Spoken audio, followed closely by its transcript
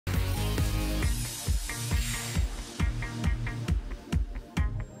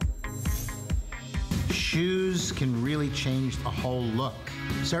Shoes can really change a whole look.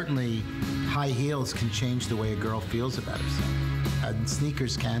 Certainly, high heels can change the way a girl feels about herself. And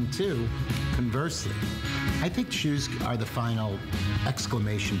sneakers can too, conversely. I think shoes are the final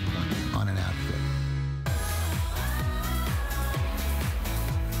exclamation point on an outfit.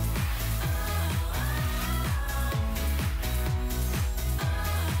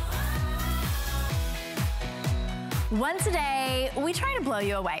 Once a day, we try to blow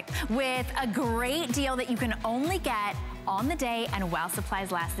you away with a great deal that you can only get on the day and while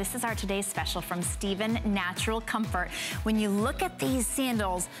supplies last. This is our today's special from Steven Natural Comfort. When you look at these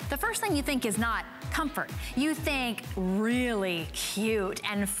sandals, the first thing you think is not comfort. You think really cute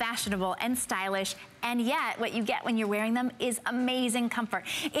and fashionable and stylish, and yet what you get when you're wearing them is amazing comfort.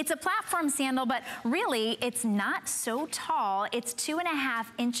 It's a platform sandal, but really it's not so tall. It's 2.5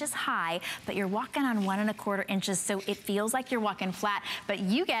 inches high, but you're walking on 1.25 inches, so it feels like you're walking flat, but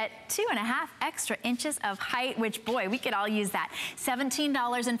you get 2.5 extra inches of height, which boy, we could all use that.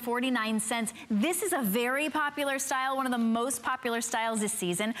 $17.49. This is a very popular style, one of the most popular styles this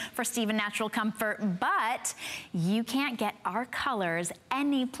season for Steven Natural Comfort, but you can't get our colors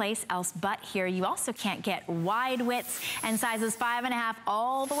anyplace else but here. You also can't get wide widths and sizes 5.5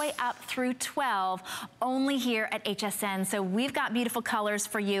 all the way up through 12, only here at HSN. So we've got beautiful colors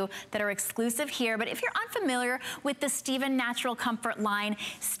for you that are exclusive here. But if you're unfamiliar with the Steven Natural Comfort line,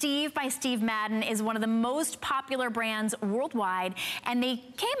 Steve by Steve Madden is one of the most popular brands worldwide, and they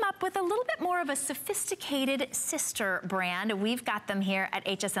came up with a little bit more of a sophisticated sister brand. We've got them here at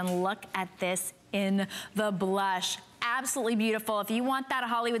HSN. Look at this in the blush. Absolutely beautiful. If you want that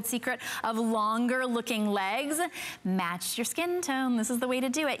Hollywood secret of longer looking legs, match your skin tone. This is the way to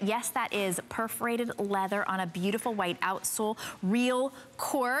do it. Yes, that is perforated leather on a beautiful white outsole, real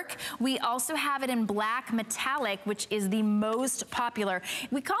cork. We also have it in black metallic, which is the most popular.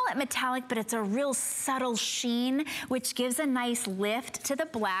 We call it metallic, but it's a real subtle sheen, which gives a nice lift to the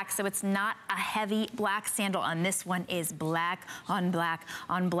black, so it's not a heavy black sandal. And this one is black on black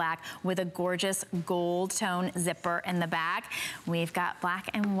on black with a gorgeous gold tone zipper in the back. We've got black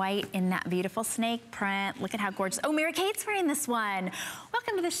and white in that beautiful snake print. Look at how gorgeous. Oh, Mary Kate's wearing this one.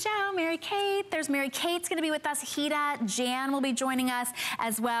 Welcome to the show, Mary Kate. There's Mary Kate's gonna be with us. Hida, Jan will be joining us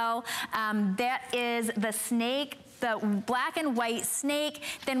as well. That is the snake, the black and white snake.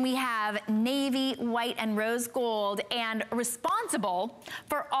 Then we have navy, white, and rose gold. And responsible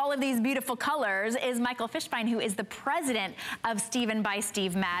for all of these beautiful colors is Michael Fishbein, who is the president of Steven by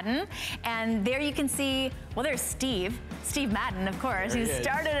Steve Madden. And there you can see, well, there's Steve Madden, of course, who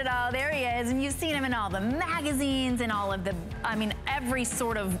started it all. There he is. And you've seen him in all the magazines and all of the, I mean, every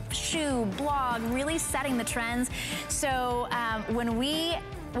sort of shoe, blog, really setting the trends. So when we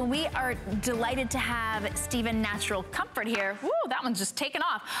are delighted to have Steven Natural Comfort here. Woo, that one's just taken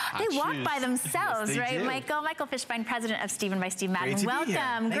off. They walk by themselves, yes, right, do. Michael Fishbein, president of Steven by Steve Madden.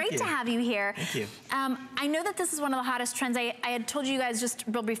 Welcome. Great to have you here. Thank you. I know that this is one of the hottest trends. I had told you guys just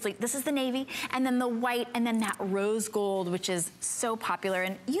real briefly, this is the navy, and then the white, and then that rose gold, which is so popular.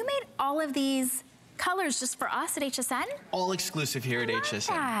 And you made all of these colors just for us at HSN? All exclusive here at HSN.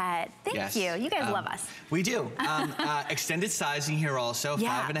 That. Thank you. You guys love us. We do. Extended sizing here also,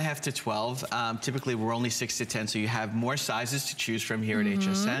 5.5 to 12. Typically we're only 6 to 10, so you have more sizes to choose from here at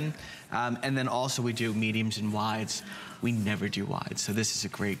HSN. And then also we do mediums and wides. We never do wide, so this is a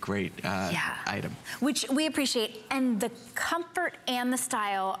great item. Which we appreciate, and the comfort and the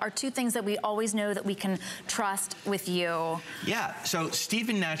style are two things that we always know that we can trust with you. Yeah, so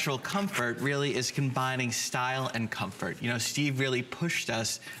Steven Natural Comfort really is combining style and comfort. You know, Steve really pushed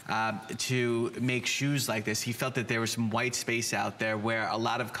us to make shoes like this. He felt that there was some white space out there where a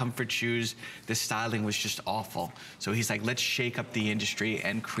lot of comfort shoes, the styling was just awful. So he's like, let's shake up the industry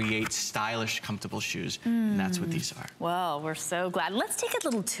and create stylish, comfortable shoes, and that's what these are. Well, we're so glad. Let's take a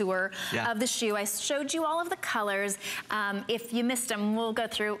little tour of the shoe. I showed you all of the colors. If you missed them, we'll go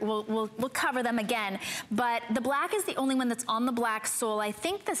through, we'll cover them again. But the black is the only one that's on the black sole. I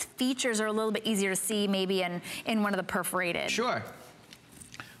think the features are a little bit easier to see maybe in one of the perforated. Sure.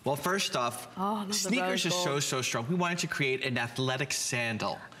 Well, first off, sneakers are so strong. We wanted to create an athletic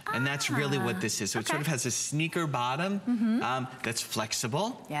sandal. And that's really what this is. So it sort of has a sneaker bottom that's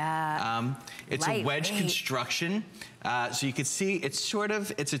flexible. Yeah. It's a wedge construction. So you can see it's a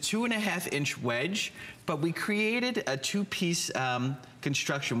 2.5 inch wedge, but we created a 2-piece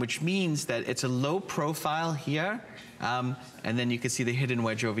construction, which means that it's a low profile here. And then you can see the hidden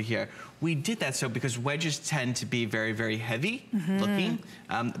wedge over here. We did that because wedges tend to be very, very heavy looking.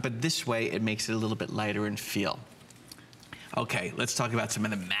 But this way it makes it a little bit lighter in feel. Okay, let's talk about some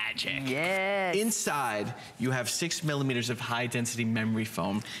of the magic. Yes. Inside, you have 6 millimeters of high density memory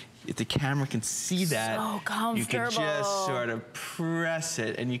foam. if the camera can see that, so comfortable. You can just sort of press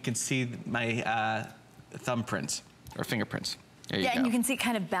it, and you can see my thumbprints or fingerprints. Yeah, and you can see it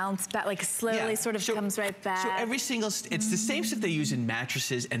kind of bounce back, like slowly sort of comes right back. So every single, it's the same stuff they use in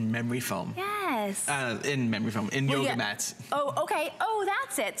mattresses and memory foam. Yes. In memory foam, in yoga mats. Oh, okay. Oh,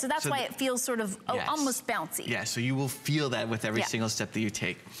 that's it. So that's why it feels sort of almost bouncy. Yeah, so you will feel that with every single step that you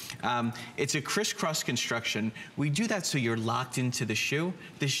take. It's a crisscross construction. We do that so you're locked into the shoe.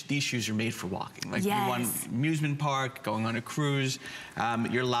 These shoes are made for walking. Like you want amusement park, going on a cruise,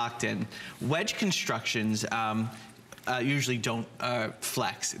 you're locked in. Wedge constructions, usually don't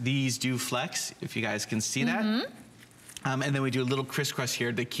flex. These do flex, if you guys can see that. And then we do a little crisscross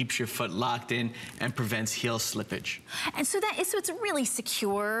here that keeps your foot locked in and prevents heel slippage. And so it's really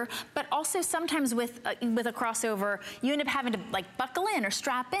secure, but also sometimes with a crossover, you end up having to like buckle in or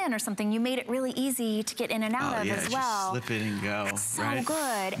strap in or something. You made it really easy to get in and out of as well. Just slip it and go. That's so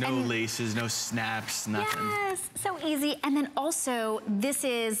good. No laces, no snaps, nothing. Yes, so easy. And then also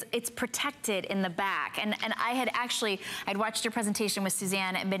it's protected in the back. And I'd watched your presentation with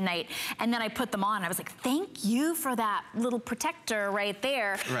Suzanne at midnight, and then I put them on. I was like, thank you for that little protector right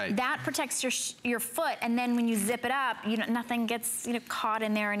there. Right. That protects your foot, and then when you zip it up, nothing gets caught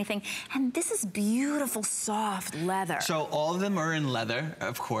in there or anything. And this is beautiful, soft leather. So all of them are in leather,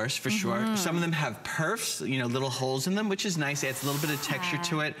 of course, for sure. Some of them have perfs, little holes in them, which is nice. It adds a little bit of texture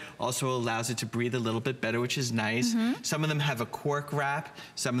to it. Also allows it to breathe a little bit better, which is nice. Some of them have a cork wrap.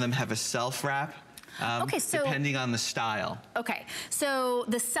 Some of them have a self wrap. Depending on the style. Okay, so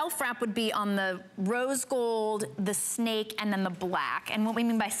the self-wrap would be on the rose gold, the snake, and then the black. And what we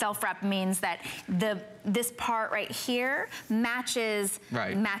mean by self-wrap means that this part right here matches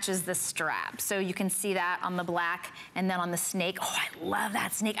the strap. So you can see that on the black and then on the snake. Oh, I love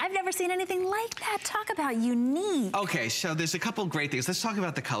that snake. I've never seen anything like that. Talk about unique. Okay, so there's a couple great things. Let's talk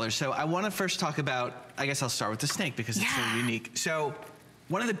about the colors. So I want to first talk about, I guess I'll start with the snake because it's so unique. So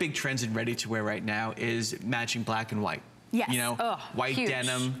one of the big trends in ready-to-wear right now is matching black and white. Yes. White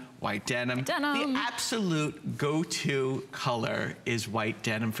denim, white denim. The absolute go-to color is white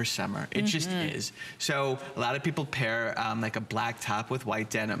denim for summer. It just is. So a lot of people pair like a black top with white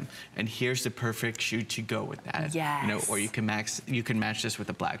denim, and here's the perfect shoe to go with that. Yes. Or you can match this with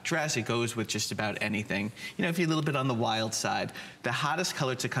a black dress. It goes with just about anything. If you're a little bit on the wild side, the hottest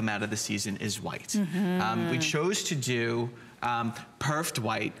color to come out of the season is white. We chose to do perfed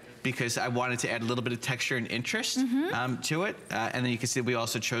white because I wanted to add a little bit of texture and interest to it. And then you can see we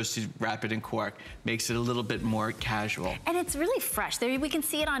also chose to wrap it in cork. Makes it a little bit more casual. And it's really fresh. We can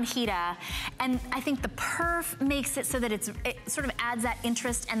see it on Hita. And I think the perf makes it so that it sort of adds that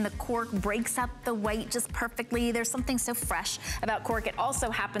interest, and the cork breaks up the white just perfectly. There's something so fresh about cork. It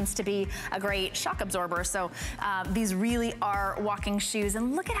also happens to be a great shock absorber. So these really are walking shoes.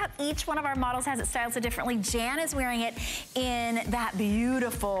 And look at how each one of our models has it styled so differently. Jan is wearing it in that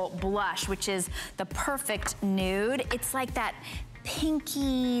beautiful blush, which is the perfect nude. It's like that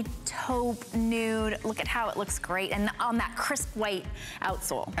pinky taupe nude. Look at how it looks great, and on that crisp white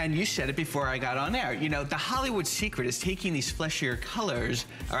outsole. And you said it before I got on air. The Hollywood secret is taking these fleshier colors,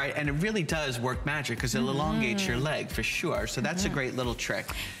 all right, and it really does work magic because it elongates your leg for sure. So that's a great little trick.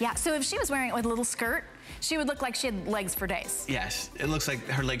 Yeah, so if she was wearing it with a little skirt, she would look like she had legs for days. Yes, it looks like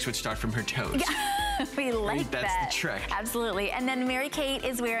her legs would start from her toes. Yeah, we like that. That's the trick. Absolutely. And then Mary Kate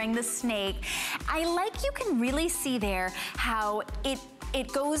is wearing the snake. I like, you can really see there how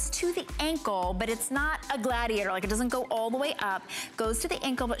it goes to the ankle, but it's not a gladiator, like it doesn't go all the way up. Goes to the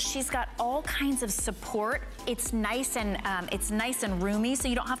ankle, but she's got all kinds of support. It's nice and roomy, so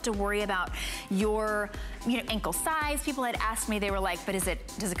you don't have to worry about your ankle size. People had asked me, they were like, but does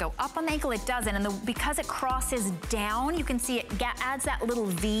it go up on the ankle? It doesn't, and because it crosses down, you can see it adds that little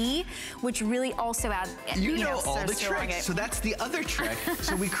V, which really also adds, all the tricks. So that's the other trick.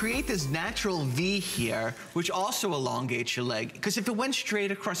 So we create this natural V here, which also elongates your leg, because if it went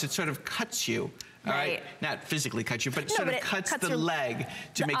straight across, it sort of cuts you. All right, not physically cuts you, but sort of cuts the leg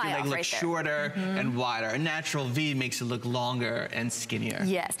to make your leg look shorter and wider. A natural V makes it look longer and skinnier.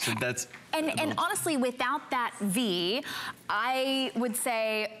 Yes. So that's and honestly, without that V, I would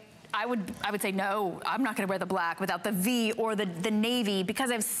say no, I'm not gonna wear the black without the V or the navy,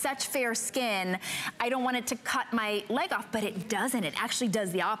 because I have such fair skin. I don't want it to cut my leg off, but it doesn't. It actually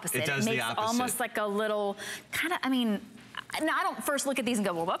does the opposite. It makes almost like a little kind of, Now, I don't first look at these and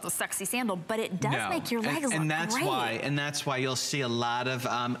go, well, that's a sexy sandal, but it does make your legs look great. And that's why you'll see a lot of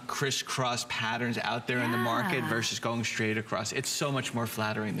crisscross patterns out there in the market versus going straight across. It's so much more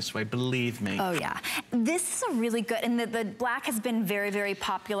flattering this way, believe me. Oh yeah, this is a really good, and the black has been very, very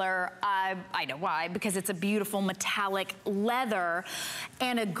popular. I know why, because it's a beautiful metallic leather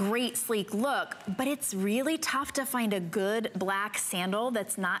and a great sleek look, but it's really tough to find a good black sandal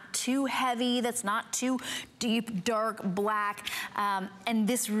that's not too heavy, that's not too deep, dark black, and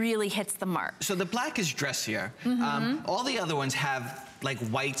this really hits the mark. So the black is dressier. All the other ones have like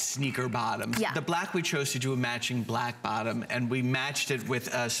white sneaker bottoms. Yeah. The black, we chose to do a matching black bottom, and we matched it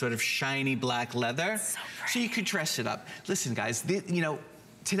with a sort of shiny black leather. So you could dress it up. Listen, guys, you know,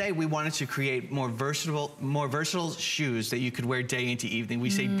 today we wanted to create more versatile shoes that you could wear day into evening. We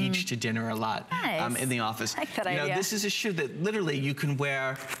say beach to dinner a lot in the office. I like that idea. idea. This is a shoe that literally you can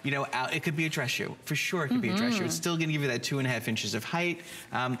wear, you know, out. It could be a dress shoe. For sure it could be a dress shoe. It's still gonna give you that 2.5 inches of height,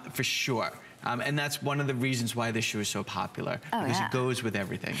 for sure. And that's one of the reasons why this shoe is so popular, because it goes with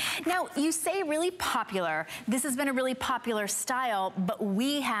everything. Now, you say really popular. This has been a really popular style, but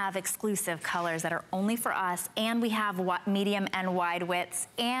we have exclusive colors that are only for us, and we have medium and wide widths,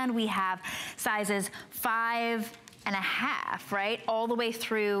 and we have sizes 5.5, right? All the way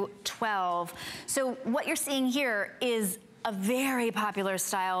through 12. So what you're seeing here is a very popular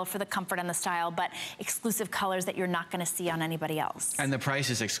style for the comfort and the style, but exclusive colors that you're not gonna see on anybody else. And the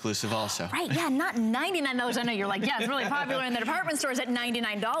price is exclusive also. Right, yeah, not $99. I know you're like, yeah, it's really popular in the department stores at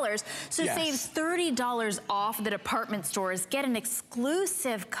 $99. So save $30 off the department stores, get an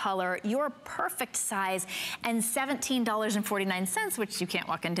exclusive color, your perfect size, and $17.49, which you can't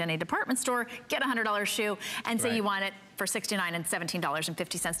walk into any department store, get a $100 shoe, and say you want it for $69 and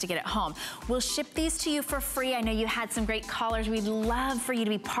 $17.50 to get it home. We'll ship these to you for free. I know you had some great callers. We'd love for you to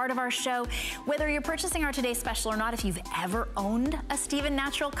be part of our show. Whether you're purchasing our Today Special or not, if you've ever owned a Steven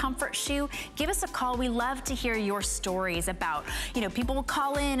Natural Comfort shoe, give us a call. We love to hear your stories about, you know, people will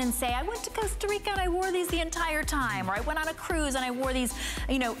call in and say, I went to Costa Rica and I wore these the entire time, or I went on a cruise and I wore these,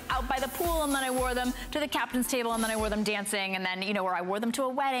 you know, out by the pool, and then I wore them to the captain's table, and then I wore them dancing, and then, you know, or I wore them to a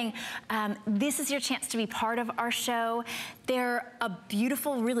wedding. This is your chance to be part of our show. They're a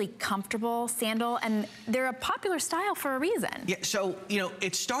beautiful, really comfortable sandal, and they're a popular style for a reason. Yeah, so, you know,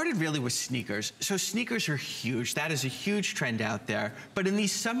 it started really with sneakers. So sneakers are huge. That is a huge trend out there. But in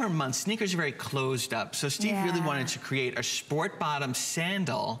these summer months, sneakers are very closed up. So Steve really wanted to create a sport bottom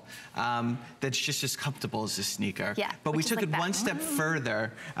sandal that's just as comfortable as a sneaker. Yeah, but we took it one step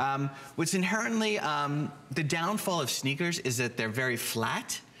further. What's inherently, the downfall of sneakers is that they're very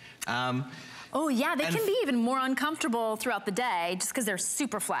flat. Oh yeah, they can be even more uncomfortable throughout the day just because they're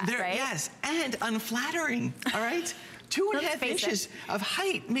super flat, right? Yes, and unflattering, all right? 2.5 inches of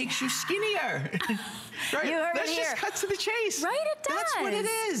height makes you skinnier. Right? You heard Let's it here. just cut to the chase. Right, it does. That's what it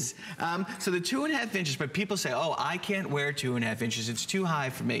is. So the 2.5 inches, but people say, oh, I can't wear 2.5 inches. It's too high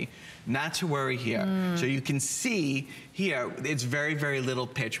for me. Not to worry here. So you can see here, it's very, very little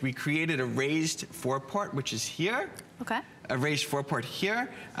pitch. We created a raised forepart, which is here. Okay. A raised forepart here,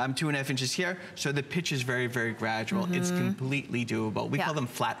 2.5 inches here, so the pitch is very, very gradual. It's completely doable. We call them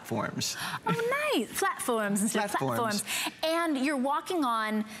flatforms. Oh, nice. Flatforms instead of platforms. And you're walking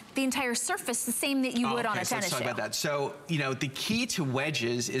on the entire surface the same that you would on a tennis shoe. Let's talk about that. So, you know, the key to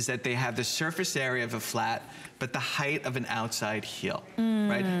wedges is that they have the surface area of a flat, but the height of an outside heel,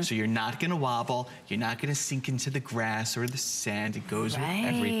 right? So you're not gonna wobble, you're not gonna sink into the grass or the sand, it goes with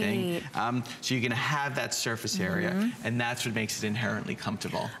everything. So you're gonna have that surface area, and that's what makes it inherently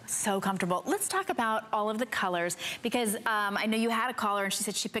comfortable. So comfortable. Let's talk about all of the colors, because I know you had a caller and she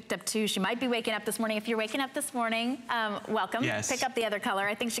said she picked up 2. She might be waking up this morning. If you're waking up this morning, welcome. Pick up the other color.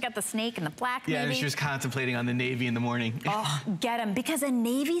 I think she got the snake and the black, maybe. And she was contemplating on the navy in the morning. Oh, get them, because a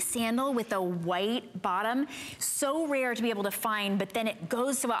navy sandal with a white bottom, so rare to be able to find, but then it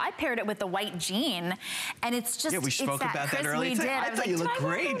goes so well. I paired it with the white jean, and it's just, we spoke about that earlier. I thought you looked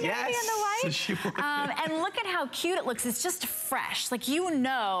great, yes. And look at how cute it looks. It's just fresh. Like, you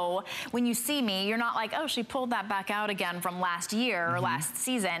know, when you see me, you're not like, oh, she pulled that back out again from last year or last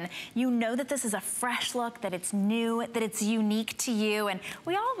season. You know that this is a fresh look, that it's new, that it's unique to you, and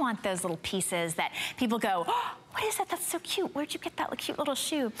we all want those little pieces that people go, oh, what is that? That's so cute. Where'd you get that cute little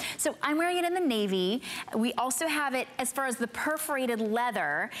shoe? So I'm wearing it in the navy. We also have it, as far as the perforated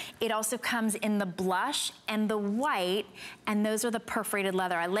leather, it also comes in the blush and the white, and those are the perforated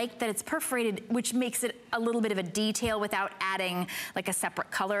leather. I like that it's perforated, which makes it a little bit of a detail without adding like a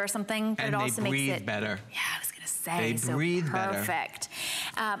separate color or something. But and it also they breathe makes it better. Yeah, I was gonna say. They breathe better. Perfect.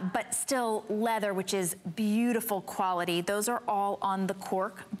 But still leather, which is beautiful quality. Those are all on the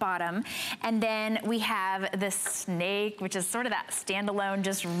cork bottom. And then we have the snake, which is sort of that standalone,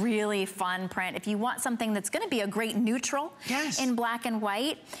 just really fun print. If you want something that's gonna be a great neutral in black and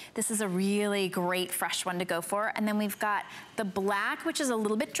white, this is a really great fresh one to go for. And then we've got the black, which is a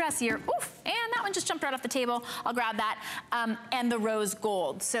little bit dressier. Oof, and that one just jumped right off the table. I'll grab that. And the rose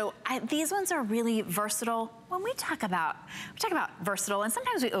gold. So these ones are really versatile. When we talk about versatile, and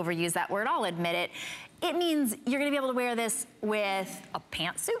sometimes we overuse that word, I'll admit it. It means you're gonna be able to wear this with a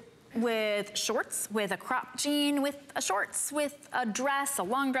pantsuit, with shorts, with a crop jean, with a shorts, with a dress, a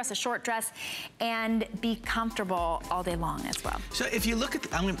long dress, a short dress, and be comfortable all day long as well. So if you look at,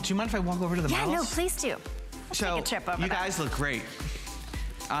 do you mind if I walk over to the models? Yeah, no, please do. So take a trip over you guys look great.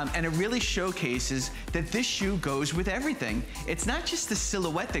 And it really showcases that this shoe goes with everything. It's not just the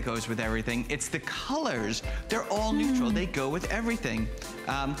silhouette that goes with everything, it's the colors. They're all neutral, they go with everything.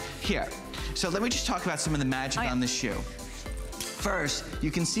 Here, so let me just talk about some of the magic on this shoe. First,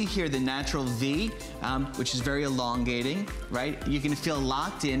 you can see here the natural V, which is very elongating, right? You can feel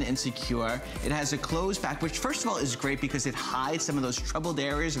locked in and secure. It has a closed back, which first of all is great because it hides some of those troubled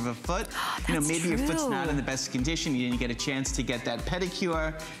areas of a foot. You know, maybe your foot's not in the best condition, you didn't get a chance to get that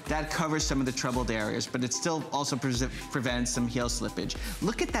pedicure. That covers some of the troubled areas, but it still also prevents some heel slippage.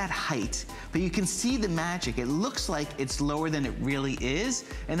 Look at that height, but you can see the magic. It looks like it's lower than it really is,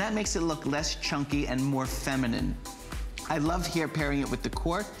 and that makes it look less chunky and more feminine. I love here pairing it with the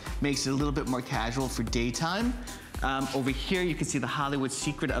cork, makes it a little bit more casual for daytime. Over here, you can see the Hollywood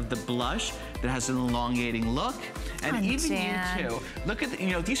secret of the blush that has an elongating look. And even you too. Look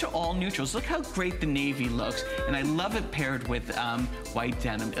at, these are all neutrals. Look how great the navy looks. And I love it paired with white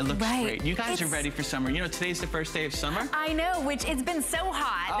denim. It looks great. You guys are ready for summer. You know, today's the first day of summer. I know, which it's been so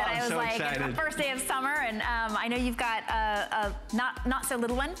hot that I was like, excited. It's the first day of summer. And I know you've got a not so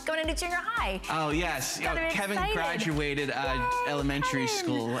little one going into junior high. Oh, yes. Kevin graduated elementary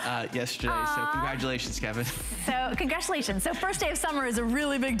school yesterday. So congratulations, Kevin. So congratulations. So first day of summer is a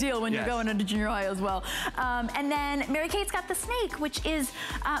really big deal when you're going into junior high as well. And then Mary-Kate's got the snake, which is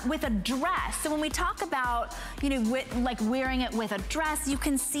with a dress. So when we talk about, like wearing it with a dress, you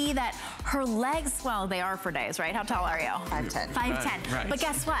can see that her legs, well, they are for days, right? How tall are you? 5'10". 5'10". Right. But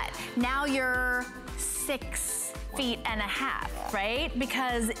guess what? Now you're 6.5 feet, right?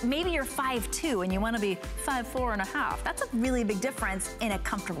 Because maybe you're 5'2" and you want to be 5'4.5". That's a really big difference in a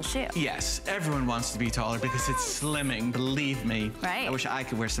comfortable shoe. Yes, everyone wants to be taller because it's slimming, believe me. Right. I wish I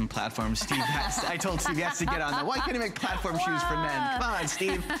could wear some platforms. Steve, I told Steve he has to get on that. Why can't he make platform shoes for men? Come on,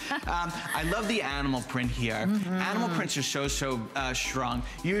 Steve. I love the animal print here. Animal prints are so strong.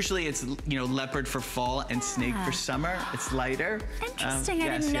 Usually it's, leopard for fall and snake for summer. It's lighter. Interesting.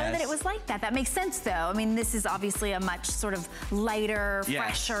 I didn't know that it was like that. That makes sense, though. I mean, this is obviously a much sort of lighter,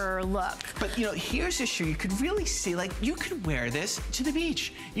 fresher look. But here's a shoe you could really see, like you could wear this to the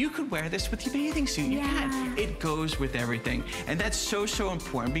beach. You could wear this with your bathing suit. You can. It goes with everything. And that's so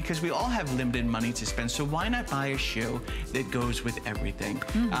important because we all have limited money to spend. So why not buy a shoe that goes with everything?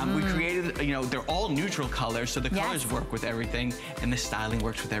 We created, they're all neutral colors, so the colors work with everything and the styling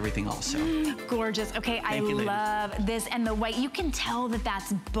works with everything also. Gorgeous. Okay, I love this. And the white, you can tell that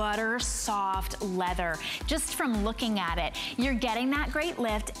that's butter soft leather. Just from looking at it, you're getting that great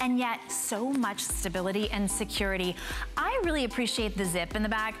lift and yet so much stability and security. I really appreciate the zip in the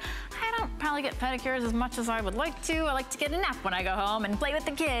back. I don't probably get pedicures as much as I would like to. I like to get a nap when I go home and play with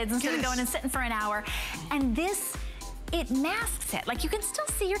the kids instead of going and sitting for an hour. And this, it masks it. Like you can still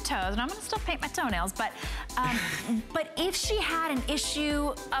see your toes, and I'm gonna still paint my toenails, but if she had an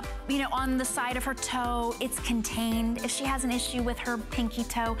issue up, on the side of her toe, it's contained. If she has an issue with her pinky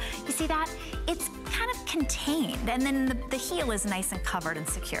toe, you see that? It's kind of contained, and then the heel is nice and covered and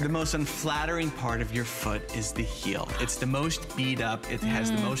secure. The most unflattering part of your foot is the heel. It's the most beat up, it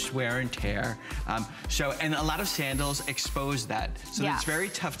has the most wear and tear. And a lot of sandals expose that. So it's very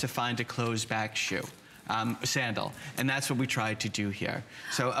tough to find a closed back shoe. Sandal, and that's what we tried to do here.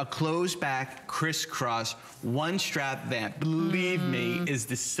 So a closed back, crisscross, one strap vamp, believe me, is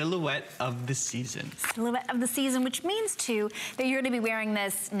the silhouette of the season. Silhouette of the season, which means too that you're gonna be wearing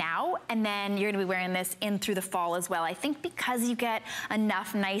this now, and then you're gonna be wearing this in through the fall as well. I think because you get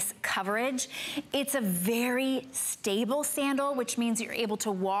enough nice coverage, it's a very stable sandal, which means you're able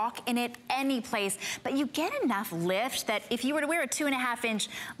to walk in it any place, but you get enough lift that if you were to wear a 2.5-inch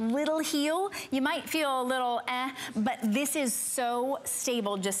little heel, you might feel a little but this is so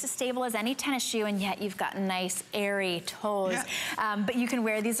stable, just as stable as any tennis shoe, and yet you've got nice airy toes. Yeah. But you can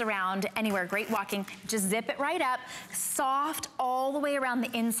wear these around anywhere, great walking. Just zip it right up, soft all the way around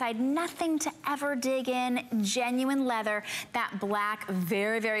the inside, nothing to ever dig in, genuine leather. That black,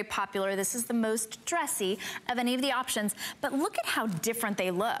 very, very popular. This is the most dressy of any of the options, but look at how different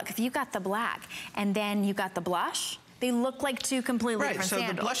they look. If you got the black and then you got the blush, they look like two completely different sandals.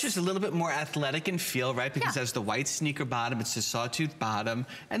 So the blush is a little bit more athletic in feel, right? Because it has the white sneaker bottom, it's a sawtooth bottom,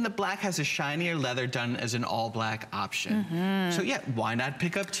 and the black has a shinier leather done as an all black option. So yeah, why not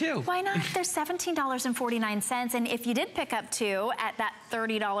pick up two? Why not? They're $17.49, and if you did pick up two at that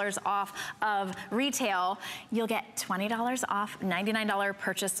 $30 off of retail, you'll get $20 off, $99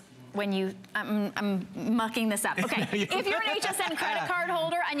 purchase when you, I'm mucking this up. Okay, if you're an HSN credit card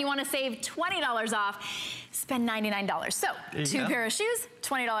holder and you want to save $20 off, spend $99. So, two pair of shoes,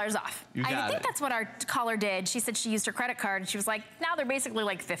 $20 off. I think that's what our caller did. She said she used her credit card and she was like, now they're basically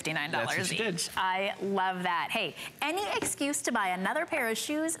like $59 That's what she each. did. I love that. Hey, any excuse to buy another pair of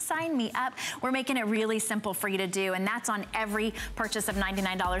shoes, sign me up. We're making it really simple for you to do, and that's on every purchase of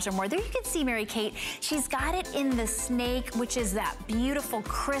 $99 or more. There you can see Mary Kate. She's got it in the snake, which is that beautiful,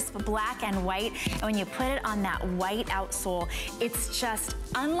 crisp black and white. And when you put it on that white outsole, it's just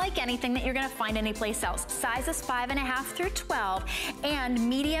unlike anything that you're gonna find anyplace else. Sizes 5.5 through 12, and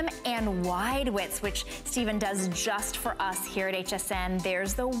medium and wide widths, which Stephen does just for us here at HSN.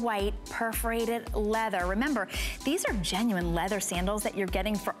 There's the white perforated leather. Remember, these are genuine leather sandals that you're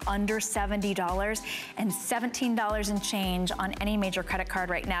getting for under $70 and $17 and change on any major credit card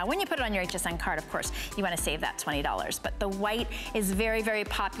right now. When you put it on your HSN card, of course, you want to save that $20. But the white is very, very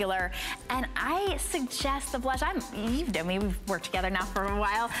popular, and I suggest the blush. You've known me, we've worked together now for a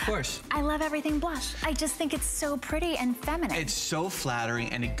while. Of course. I love everything blush. I just think it's so pretty and feminine. It's so flattering,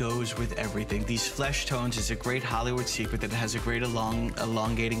 and it goes with everything. These flesh tones is a great Hollywood secret that has a great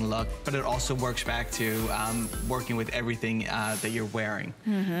elongating look, but it also works back to working with everything that you're wearing.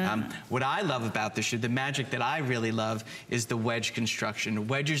 What I love about this shoe, the magic that I really love, is the wedge construction.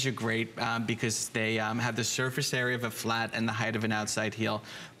 Wedges are great because they have the surface area of a flat and the height of an outside heel.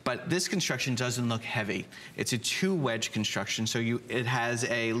 But this construction doesn't look heavy. It's a two wedge construction, so it has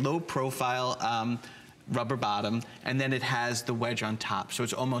a low profile rubber bottom, and then it has the wedge on top, so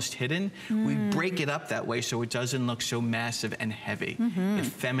it's almost hidden. We break it up that way so it doesn't look so massive and heavy. It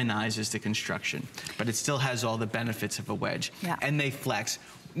feminizes the construction, but it still has all the benefits of a wedge. And they flex.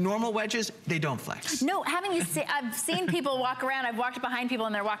 Normal wedges, they don't flex. No, I've seen people walk around, I've walked behind people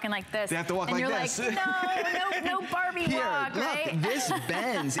and they're walking like this. They have to walk like this. And you're like, no Barbie walk, look, right? This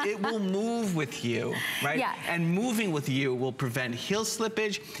bends, it will move with you, right? Yeah. And moving with you will prevent heel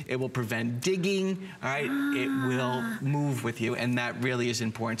slippage, it will prevent digging, all right? It will move with you, and that really is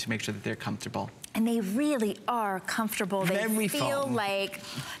important to make sure that they're comfortable. And they really are comfortable. They feel like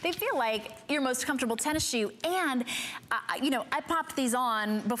your most comfortable tennis shoe. And you know, I popped these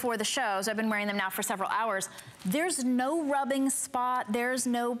on before the show, so I've been wearing them now for several hours. There's no rubbing spot. There's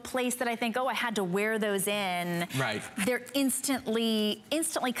no place that I think, oh, I had to wear those in. Right. They're instantly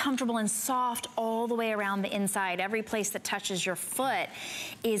comfortable and soft all the way around the inside. Every place that touches your foot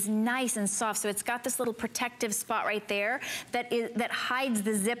is nice and soft. So it's got this little protective spot right there that hides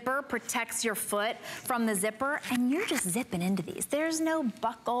the zipper, protects your foot from the zipper, and you're just zipping into these. There's no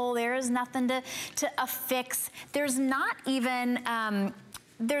buckle. There is nothing to affix. There's not even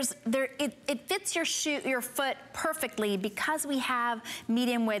it fits your foot perfectly because we have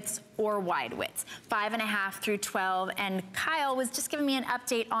medium widths or wide widths, 5.5 through 12. And Kyle was just giving me an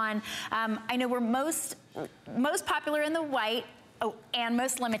update on, I know we're most popular in the white, and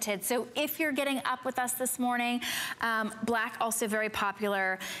most limited. So if you're getting up with us this morning, black also very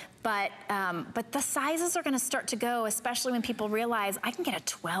popular. But the sizes are going to start to go, especially when people realize I can get a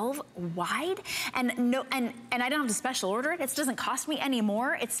 12 wide, and I don't have to special order it. It doesn't cost me any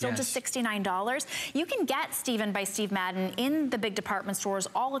more. It's still just $69. You can get Steven by Steve Madden in the big department stores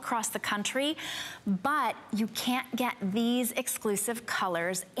all across the country, but you can't get these exclusive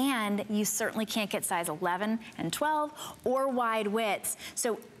colors, and you certainly can't get size 11 and 12 or wide widths.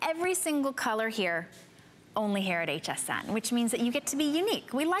 So every single color here, only here at HSN, which means that you get to be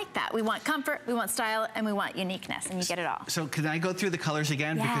unique. We like that. We want comfort, we want style, and we want uniqueness, and you get it all. So can I go through the colors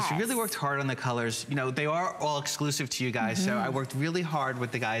again? Yes. Because you really worked hard on the colors. You know, they are all exclusive to you guys, so I worked really hard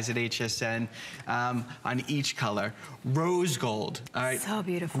with the guys at HSN on each color. Rose gold, all right? So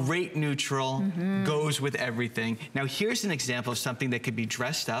beautiful. Great neutral, goes with everything. Now here's an example of something that could be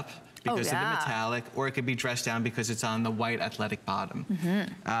dressed up because of the metallic, or it could be dressed down because it's on the white athletic bottom.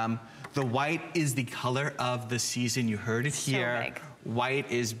 The white is the color of the season. You heard it here. Big. White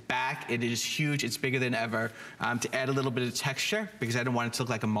is back. It is huge. It's bigger than ever. To add a little bit of texture, because I don't want it to look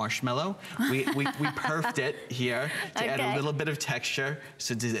like a marshmallow, we perfed it here to add a little bit of texture,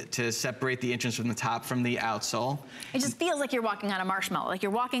 so to separate the entrance from the top from the outsole. It just feels like you're walking on a marshmallow. Like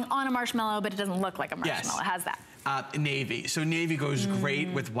you're walking on a marshmallow, but it doesn't look like a marshmallow. Yes. How's that? Navy. So navy goes great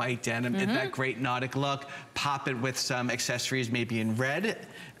with white denim. It's that great Nautic look. Pop it with some accessories, maybe in red.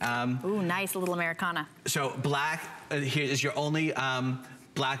 Ooh, nice, a little Americana. So black, here is your only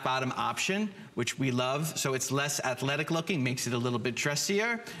black bottom option, which we love. So it's less athletic looking, makes it a little bit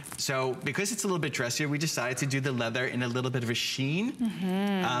dressier. So because it's a little bit dressier, we decided to do the leather in a little bit of a sheen.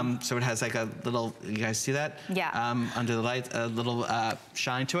 So it has like a little, you guys see that? Yeah. Under the light, a little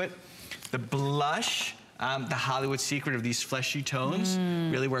shine to it. The blush, the Hollywood secret of these fleshy tones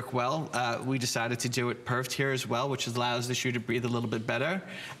really work well. We decided to do it perfed here as well, which allows the shoe to breathe a little bit better.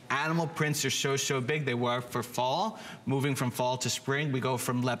 Animal prints are so big. They were for fall. Moving from fall to spring, we go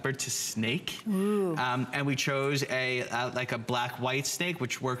from leopard to snake. And we chose like a black-white snake,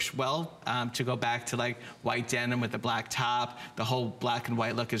 which works well to go back to like white denim with the black top. The whole black and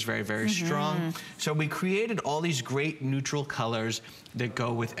white look is very strong. So we created all these great neutral colors that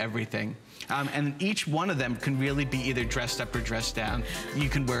go with everything. And each one of them can really be either dressed up or dressed down. You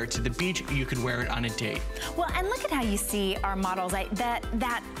can wear it to the beach, or you can wear it on a date. Well, and look at how you see our models.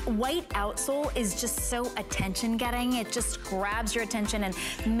 That white outsole is just so attention-getting. It just grabs your attention and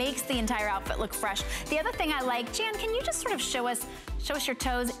makes the entire outfit look fresh. The other thing I like, Jan, can you just sort of show us your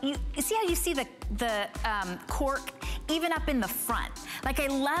toes? You see how you see the cork even up in the front? Like, I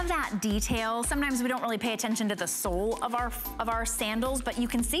love that detail. Sometimes we don't really pay attention to the sole of our sandals, but you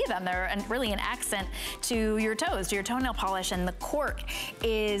can see them. They're really an accent to your toes, to your toenail polish, and the cork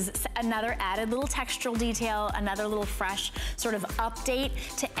is another added little textural detail, another little fresh sort of update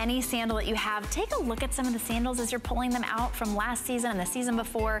to any sandal that you have. Take a look at some of the sandals as you're pulling them out from last season and the season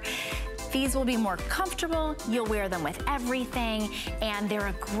before. These will be more comfortable. You'll wear them with everything, and they're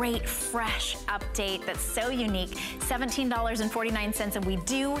a great, fresh update that's so unique. $17.49, and we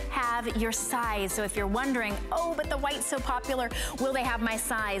do have your size. So if you're wondering, oh, but the white's so popular, will they have my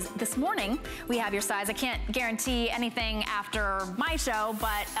size? This morning, we have your size. I can't guarantee anything after my show,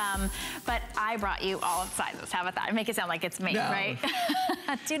 but I brought you all sizes. How about that? I make it sound like it's me, right?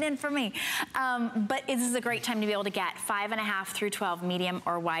 Tune in for me. But this is a great time to be able to get 5.5 through 12 medium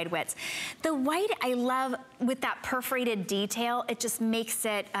or wide widths. The white I love with that perforated detail. It just makes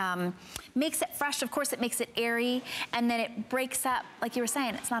it fresh. Of course, it makes it airy, and then it breaks up. Like you were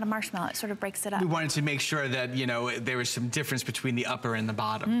saying, it's not a marshmallow. It sort of breaks it up. We wanted to make sure that, you know, there was some difference between the upper and the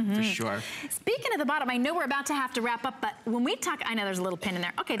bottom, for sure. Speaking of the bottom, I know we're about to have to wrap up, but when we talk, I know there's a little pin in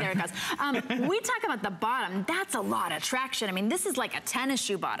there. Okay, there it goes. We talk about the bottom. That's a lot of traction. I mean, this is like a tennis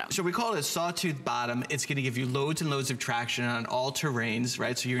shoe bottom. So we call it a sawtooth bottom. It's going to give you loads and loads of traction on all terrains,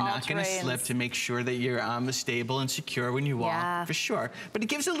 right? So you're not going to slip, to make sure that you're stable and secure when you walk, for sure. But it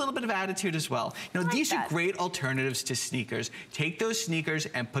gives a little bit of attitude as well. You know, these are great alternatives to sneakers. Take those sneakers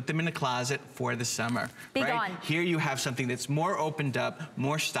and put them in a closet for the summer. Be gone. Here you have something that's more opened up,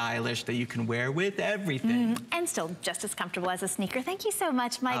 more stylish, that you can wear with everything. And still just as comfortable as a sneaker. Thank you so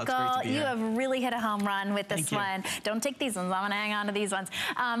much, Michael. You have really hit a home run with this one. Don't take these ones. I'm going to hang on to these ones.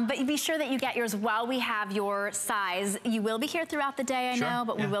 But be sure that you get yours while we have your size. You will be here throughout the day, I know,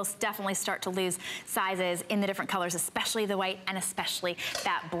 but we will definitely start to lose sizes in the different colors, especially the white and especially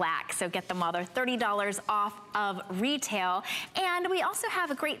that black. So get them while they're $30 off of retail. And we also have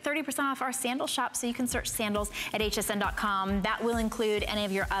a great 30% off our sandal shop, so you can search sandals at hsn.com. That will include any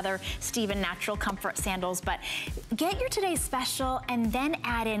of your other Steven Natural Comfort sandals, but get your today's special and then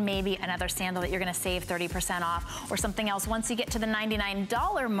add in maybe another sandal that you're gonna save 30% off or something else. Once you get to the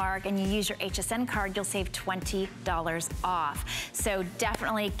 $99 mark and you use your HSN card, you'll save $20 off. So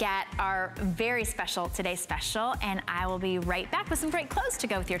definitely get our very special today's special, and I will be right back with some great clothes to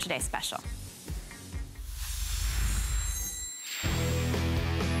go with your today's special.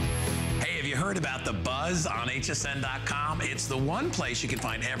 Have you heard about the buzz on hsn.com? It's the one place you can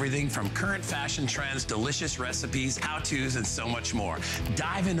find everything from current fashion trends, delicious recipes, how-tos, and so much more.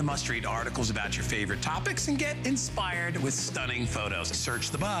 Dive into must-read articles about your favorite topics and get inspired with stunning photos.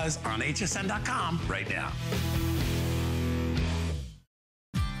 Search the buzz on hsn.com right now.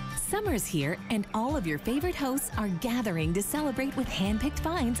 Summer's here, and all of your favorite hosts are gathering to celebrate with hand-picked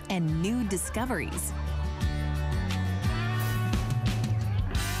finds and new discoveries.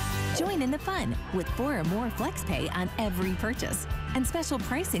 Join in the fun with 4 or more FlexPay on every purchase and special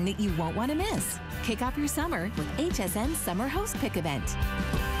pricing that you won't want to miss. Kick off your summer with HSN Summer Host Pick event.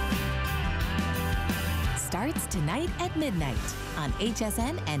 Starts tonight at midnight on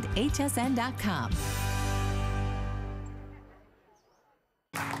HSN and hsn.com.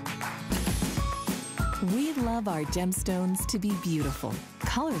 We love our gemstones to be beautiful,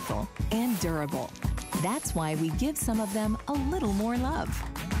 colorful, and durable. That's why we give some of them a little more love.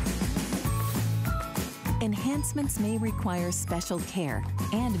 Enhancements may require special care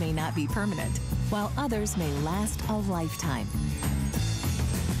and may not be permanent, while others may last a lifetime.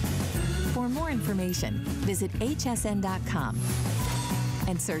 For more information, visit hsn.com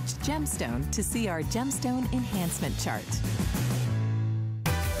and search gemstone to see our gemstone enhancement chart.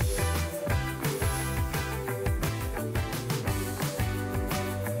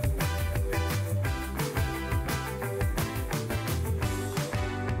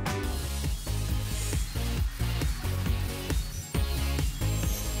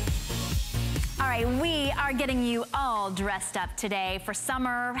 We are getting you all dressed up today for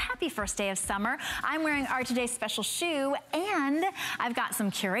summer. Happy first day of summer. I'm wearing our today's special shoe, and I've got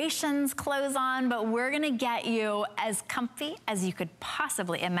some Curations clothes on, but we're gonna get you as comfy as you could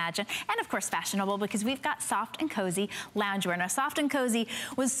possibly imagine, and of course fashionable, because we've got soft and cozy loungewear. Now, soft and cozy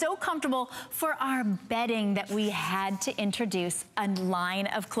was so comfortable for our bedding that we had to introduce a line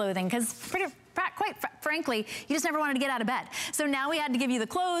of clothing, because quite frankly, you just never wanted to get out of bed. So now we had to give you the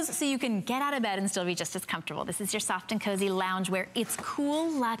clothes so you can get out of bed and still be just as comfortable. This is your soft and cozy loungewear. It's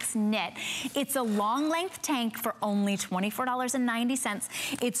Cool Luxe knit. It's a long length tank for only $24.90.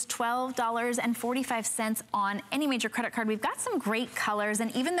 It's $12.45 on any major credit card. We've got some great colors,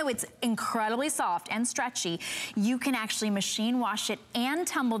 and even though it's incredibly soft and stretchy, you can actually machine wash it and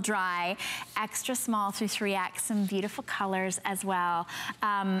tumble dry. Extra small through 3X, some beautiful colors as well.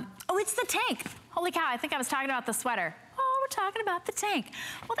 Oh, it's the tank. Holy cow, I think I was talking about the sweater. Oh, we're talking about the tank.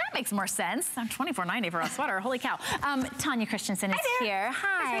 Well, that makes more sense. I'm $24.90 for a sweater. Holy cow. Tanya Christensen is here.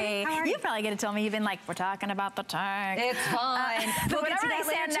 Hi. How are you? You probably get to tell me you've been like, we're talking about the tank. It's fine. But whenever they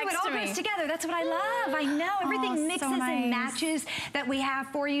stand next to me, it all goes together. That's what I love. I know. Everything mixes and matches that we have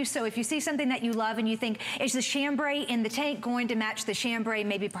for you. So if you see something that you love and you think, is the chambray in the tank going to match the chambray,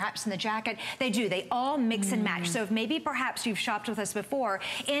 maybe perhaps in the jacket? They do. They all mix and match. So if maybe perhaps you've shopped with us before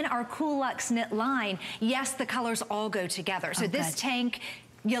in our Cool Luxe knit line, yes, the colors all go together. So this tank,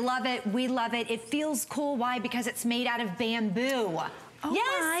 you love it, we love it. It feels cool. Why? Because it's made out of bamboo. Oh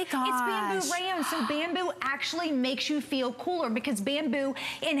yes, my gosh. It's bamboo rayon. So bamboo actually makes you feel cooler because bamboo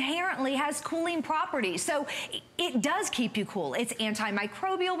inherently has cooling properties. So it does keep you cool. It's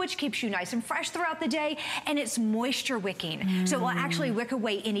antimicrobial, which keeps you nice and fresh throughout the day, and it's moisture wicking. So it will actually wick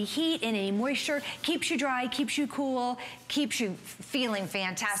away any heat and any moisture, keeps you dry, keeps you cool, keeps you feeling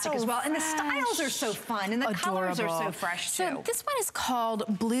fantastic as well. And the styles are so fun, and the colors are so fresh too. So this one is called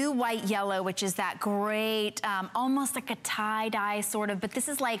Blue, White, Yellow, which is that great, almost like a tie-dye sort of, but this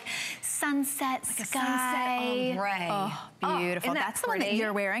is like sunset like sky. Ombre. Oh, beautiful. That's the one that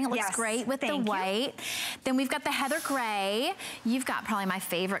you're wearing. It looks great with the white. Then we've got the heather gray. You've got probably my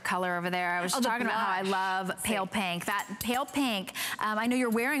favorite color over there. I was just talking about how I love pale pink. That pale pink, I know you're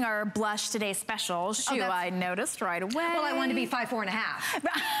wearing our blush today special shoe. I noticed right away. Well, I wanted to be 5'4" and a half.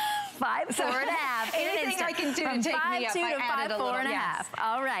 5'4" and a half. Anything I can do to take me up, I added a little. 5'4" and a half.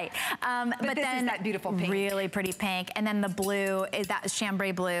 All right. But this then is that beautiful pink. Really pretty pink. And then the blue is that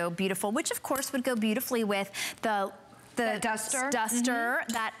chambray blue, beautiful, which of course would go beautifully with the duster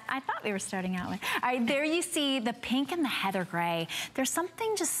that I thought we were starting out with. All right, there you see the pink and the heather gray. There's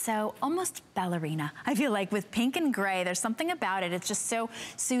something just so almost ballerina. I feel like with pink and gray, there's something about it. It's just so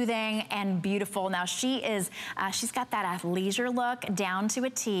soothing and beautiful. Now she's got that athleisure look down to a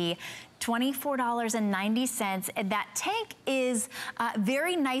T. $24.90. That tank is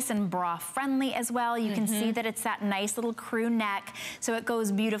very nice and bra friendly as well. You can see that it's that nice little crew neck, so it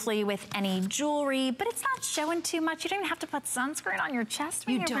goes beautifully with any jewelry, but it's not showing too much. You don't even have to put sunscreen on your chest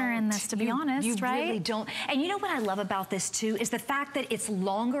when you're wearing this, to be honest, right? You really don't. And you know what I love about this too is the fact that it's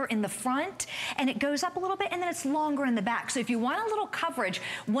longer in the front and it goes up a little bit, and then it's longer in the back. So if you want a little coverage,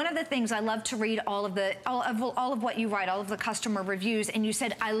 one of the things I love to read all of what you write, all of the customer reviews, and you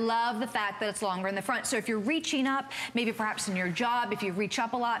said, I love the fact that it's longer in the front. So if you're reaching up, maybe perhaps in your job, if you reach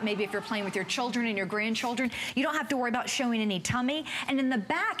up a lot, maybe if you're playing with your children and your grandchildren, you don't have to worry about showing any tummy. And in the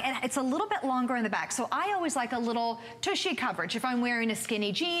back, it's a little bit longer in the back. So I always like a little tushy coverage. If I'm wearing a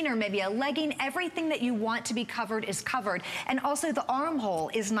skinny jean or maybe a legging, everything that you want to be covered is covered. And also the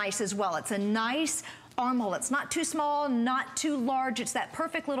armhole is nice as well. It's a nice armhole. It's not too small, not too large. It's that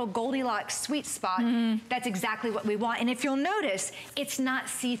perfect little Goldilocks sweet spot. That's exactly what we want. And if you'll notice, it's not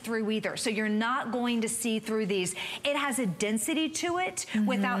see-through either. So you're not going to see through these. It has a density to it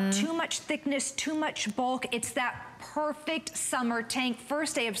without too much thickness, too much bulk. It's that perfect summer tank.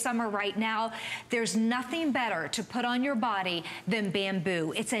 First day of summer right now. There's nothing better to put on your body than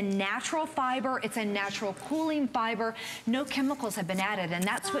bamboo. It's a natural fiber. It's a natural cooling fiber. No chemicals have been added, and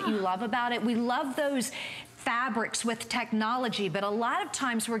that's what you love about it. We love those those fabrics with technology, but a lot of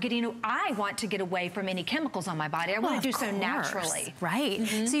times I want to get away from any chemicals on my body. I want to do so naturally. Right.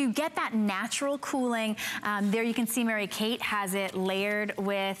 So you get that natural cooling. There you can see Mary Kate has it layered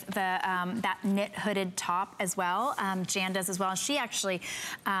with the that knit hooded top as well. Jan does as well. And she actually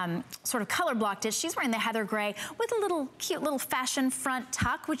sort of color blocked it. She's wearing the heather gray with a little cute little fashion front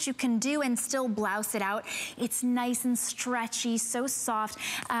tuck, which you can do and still blouse it out. It's nice and stretchy, so soft.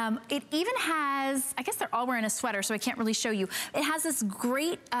 It even has, I guess they're all wearing a sweater, so I can't really show you. It has this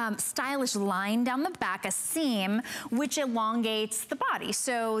great stylish line down the back, a seam, which elongates the body.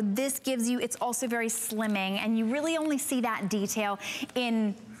 So this gives you, it's also very slimming, and you really only see that detail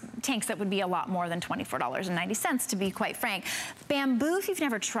in tanks that would be a lot more than $24.90, to be quite frank. Bamboo, if you've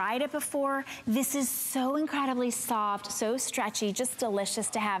never tried it before, this is so incredibly soft, so stretchy, just delicious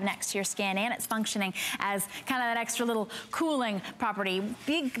to have next to your skin, and it's functioning as kind of that extra little cooling property.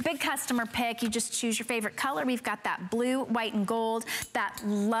 Big customer pick. You just choose your favorite color. We've got that blue, white, and gold, that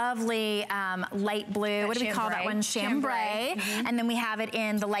lovely light blue. What do we call that one? Chambray. And then we have it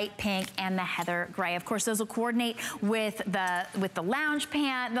in the light pink and the heather gray. Of course, those will coordinate with the lounge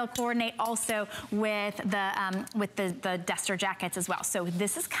pant. They'll coordinate also with the duster jackets as well. So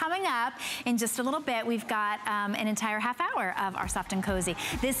this is coming up in just a little bit. We've got an entire half hour of our soft and cozy.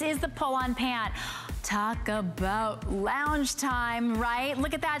 This is the pull-on pant. Talk about lounge time, right?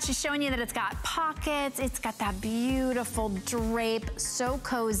 Look at that. She's showing you that it's got pockets. It's got that beautiful drape, so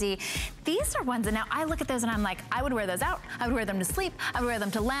cozy. These are ones that now I look at those and I'm like, I would wear those out. I would wear them to sleep. I would wear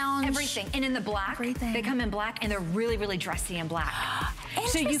them to lounge. Everything. And in the black, they come in black and they're really, really dressy in black.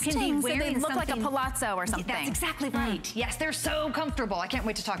 So you can be wearing so they look like a palazzo or something. That's exactly right. Yes, they're so comfortable. I can't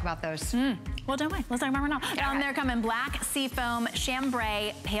wait to talk about those. Well, don't wait. Let's talk about them now. They're coming black, seafoam,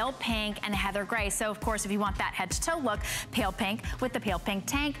 chambray, pale pink, and heather gray. So, of course, if you want that head-to-toe look, pale pink with the pale pink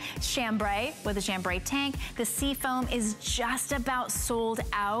tank, chambray with the chambray tank. The seafoam is just about sold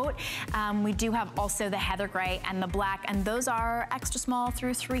out. We do have also the heather gray and the black, and those are extra small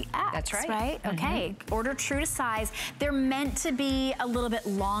through 3X. That's right. Right? Okay. Order true to size. They're meant to be a little bit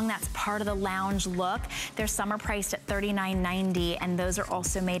long. That's part of the lounge look. They're summer priced at $39.90, and those are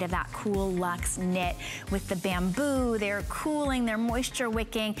also made of that cool luxe knit with the bamboo. They're cooling, they're moisture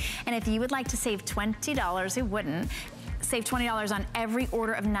wicking, and if you would like to save $20, who wouldn't? Save $20 on every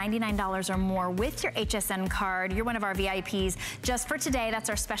order of $99 or more with your HSN card. You're one of our VIPs just for today. That's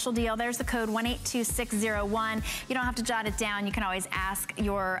our special deal. There's the code 182601. You don't have to jot it down. You can always ask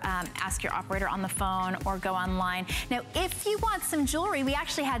your operator on the phone or go online. Now, if you want some jewelry, we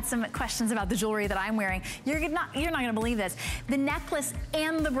actually had some questions about the jewelry that I'm wearing. You're not gonna believe this. The necklace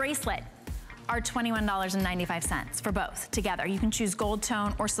and the bracelet are $21.95 for both together. You can choose gold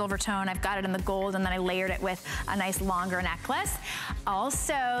tone or silver tone. I've got it in the gold, and then I layered it with a nice longer necklace.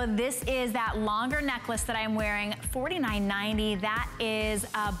 Also, this is that longer necklace that I'm wearing, $49.90. That is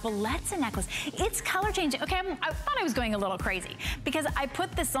a Bellezza necklace. It's color changing. Okay, I thought I was going a little crazy because I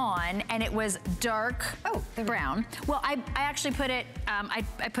put this on and it was dark brown. Well, I actually put it, I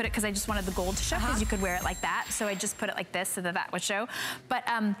put it because I just wanted the gold to show, because you could wear it like that. So I just put it like this so that would show.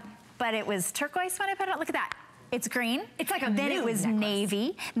 But it was turquoise when I put it on. Look at that. It's green. It's like a Then it was necklace.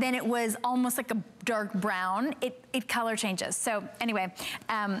 navy. Then it was almost like a dark brown. It color changes. So anyway,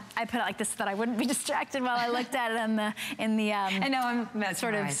 I put it like this so that I wouldn't be distracted while I looked at it in the I know, I'm mesmerized.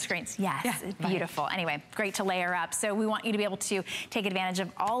 sort of screens. Yes, Yeah, it's beautiful. Anyway, great to layer up. So we want you to be able to take advantage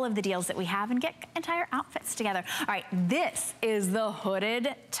of all of the deals that we have and get entire outfits together. All right, this is the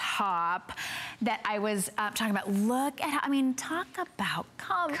hooded top that I was talking about. Look at how, I mean, talk about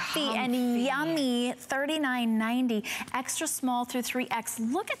comfy and yummy. $39.90, extra small through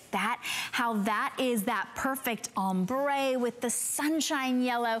 3X. Look at that, how that is that perfect ombre with the sunshine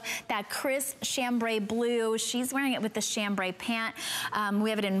yellow, that crisp chambray blue. She's wearing it with the chambray pant. We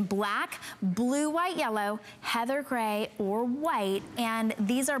have it in black, blue, white, yellow, heather gray, or white. And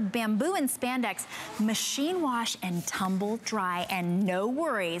these are bamboo and spandex, machine wash and tumble dry, and no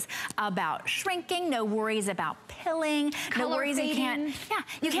worries about shrinking, no worries about pilling, no worries you can't,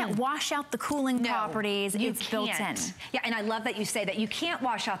 you can't wash out the cooling properties. It's built in. Yeah, and I love that you say that. You can't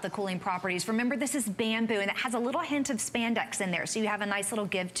wash out the cooling properties. Remember, this is bamboo, and it has a little hint of spandex in there, so you have a nice little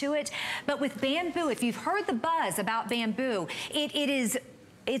give to it. But with bamboo, if you've heard the buzz about bamboo,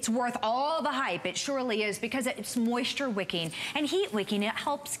 it it's worth all the hype. It surely is, because it's moisture wicking and heat wicking. It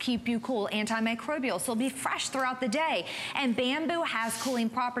helps keep you cool, antimicrobial, so it'll be fresh throughout the day. And bamboo has cooling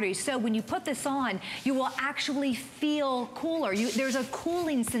properties, so when you put this on, you will actually feel cooler. There's a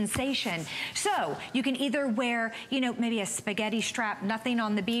cooling sensation. So you can either wear, you know, maybe a spaghetti strap, nothing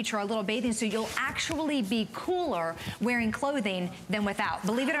on the beach, or a little bathing suit. You'll actually be cooler wearing clothing than without.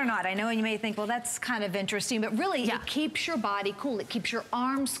 Believe it or not, I know you may think, well, that's kind of interesting, but really it keeps your body cool. It keeps your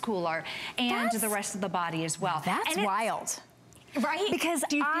arms cooler and the rest of the body as well. That's wild. Right? Because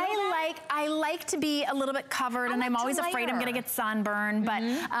I like to be a little bit covered, and I'm always afraid I'm gonna get sunburned, but,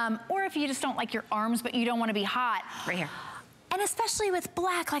 or if you just don't like your arms, but you don't wanna be hot. Right here. And especially with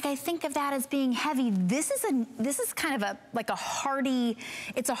black, like I think of that as being heavy. This is kind of like a hardy,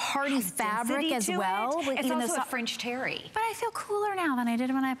 it's a hardy fabric as well. It's also a French terry. But I feel cooler now than I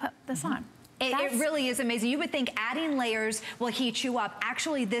did when I put this on. It really is amazing. You would think adding layers will heat you up.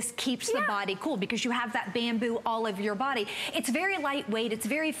 Actually, this keeps the body cool because you have that bamboo all over your body. It's very lightweight. It's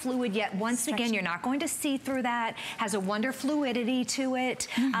very fluid, yet once again, you're not going to see through that. Has a wonder fluidity to it.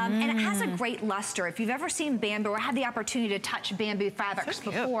 And it has a great luster. If you've ever seen bamboo or had the opportunity to touch bamboo fabrics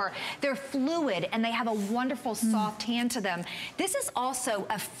before, they're fluid and they have a wonderful soft hand to them. This is also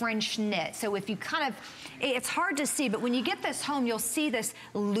a French knit. So if you kind of, it's hard to see, but when you get this home, you'll see this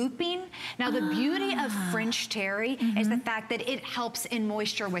looping. Now, the beauty of French terry is the fact that it helps in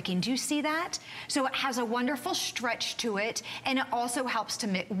moisture wicking. Do you see that? So it has a wonderful stretch to it, and it also helps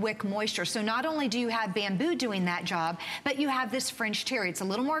to wick moisture. So not only do you have bamboo doing that job, but you have this French terry. It's a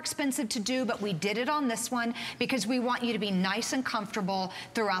little more expensive to do, but we did it on this one because we want you to be nice and comfortable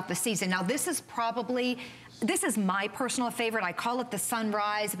throughout the season. Now, this is my personal favorite. I call it the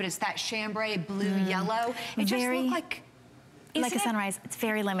sunrise, but it's that chambray blue yellow. It just looks like a sunrise. It's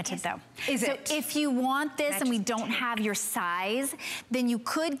very limited though. Is so it? If you want this and we don't have your size, then you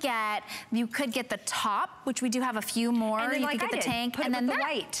could get the top, which we do have a few more. And then you could get the tank and then the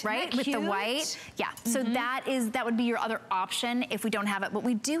white, right? With the white. Yeah. So that would be your other option if we don't have it. But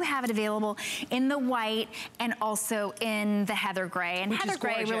we do have it available in the white and also in the heather gray. And heather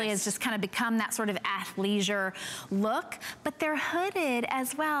gray really has just kind of become that sort of athleisure look, but they're hooded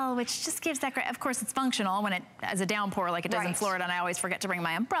as well, which just gives that great, of course it's functional when it as a downpour like it does in Florida, and I always forget to bring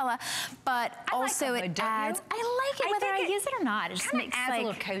my umbrella, but also it adds, I like it whether I use it or not. It just makes adds a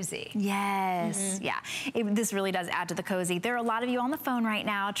little cozy. Yes, this really does add to the cozy. There are a lot of you on the phone right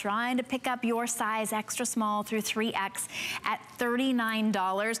now trying to pick up your size extra small through 3X at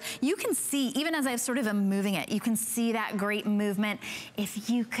 $39. You can see, even as I sort of am moving it, you can see that great movement.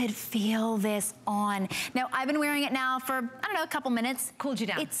 If you could feel this on. Now, I've been wearing it now for, I don't know, a couple minutes. Cooled you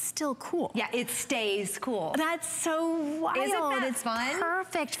down. It's still cool. Yeah, it stays cool. That's so wild. Isn't that it's fun?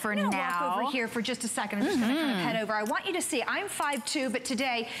 Perfect for now. I'm gonna walk over here for just a second. I'm just gonna kind of head over. I want you to see, I'm 5'2", but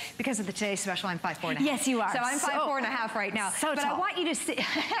today, because of the Today Special, I'm 5'4.5". Yes, you are. So I'm 5'4.5" right now. So but tall. I want you to see,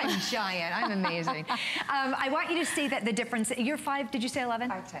 I'm giant, I'm amazing. I want you to see that the difference, you're 5, did you say 11?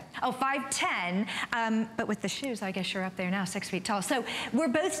 5'10". Oh, 5'10", but with the shoes, I guess you're up there now, 6 feet tall. So we're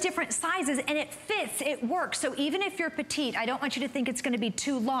both different sizes and it fits, it works. So even if you're petite, I don't want you to think it's gonna be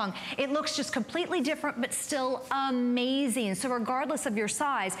too long. It looks just completely different, but still amazing. So regardless of your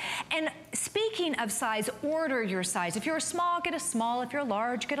size, and speaking of size, order your size. If you're a small, get a small. If you're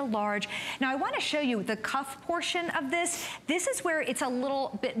large, get a large. Now I want to show you the cuff portion of this. This is where it's a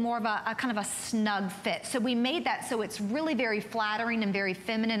little bit more of a kind of a snug fit. So we made that so it's really very flattering and very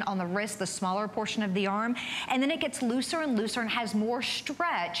feminine on the wrist, the smaller portion of the arm. And then it gets looser and looser and has more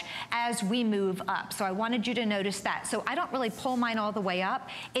stretch as we move up. So I wanted you to notice that. So I don't really pull mine all the way up.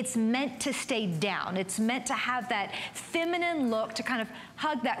 It's meant to stay down. It's meant to have that feminine look, to kind of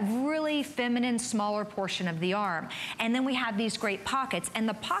hug that really feminine, smaller portion of the arm. And then we have these great pockets, and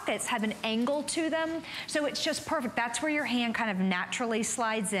the pockets have an angle to them, so it's just perfect. That's where your hand kind of naturally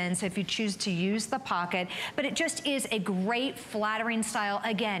slides in, so if you choose to use the pocket, but it just is a great flattering style.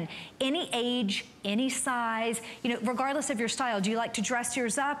 Again, any age, any size, you know, regardless of your style. Do you like to dress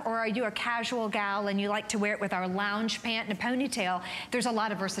yours up, or are you a casual gal and you like to wear it with our lounge pant and a ponytail? There's a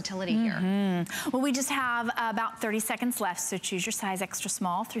lot of versatility here. Well, we just have about 30 seconds left, so choose your size extra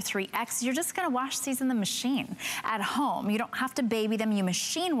small through 3X. You're just gonna wash these in the machine at home. You don't have to baby them. You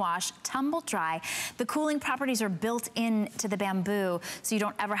machine wash, tumble dry. The cooling properties are built into the bamboo, so you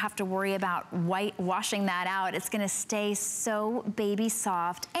don't ever have to worry about washing that out. It's gonna stay so baby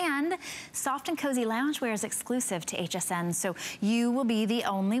soft, and soft and cozy loungewear is exclusive to HSN, so you will be the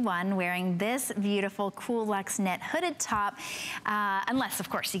only one wearing this beautiful Cool Luxe knit hooded top, unless of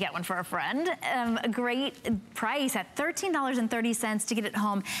course you get one for a friend. A great price at $13.30 to get it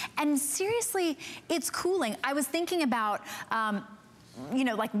home. And seriously, it's cooling. I was thinking about you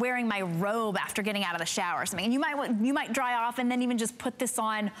know, like wearing my robe after getting out of the shower or something. And you might dry off and then even just put this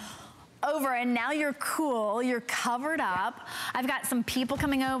on over, and now you're cool, you're covered up. I've got some people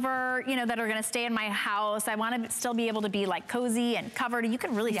coming over, you know, that are gonna stay in my house. I wanna still be able to be like cozy and covered. You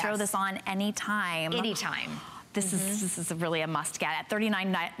can really throw this on anytime. Anytime. This is really a must get. At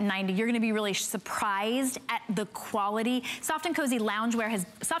 $39.90, you're gonna be really surprised at the quality. Soft and Cozy Loungewear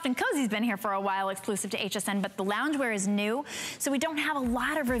Soft and Cozy's been here for a while, exclusive to HSN, but the Loungewear is new. So we don't have a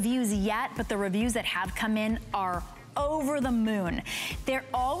lot of reviews yet, but the reviews that have come in are over the moon. They're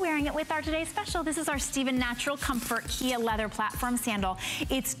all wearing it with our today's special. This is our Steven Natural Comfort Kia Leather Platform Sandal.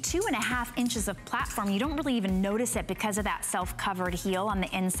 It's 2.5 inches of platform. You don't really even notice it because of that self-covered heel on the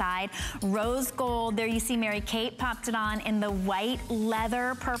inside. Rose gold, there you see Mary Kate popped it on in the white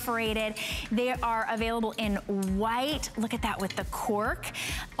leather perforated. They are available in white. Look at that with the cork.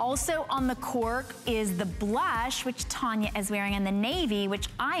 Also on the cork is the blush, which Tanya is wearing, and the navy, which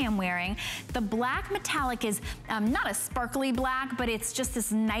I am wearing. The black metallic is not a sparkly black, but it's just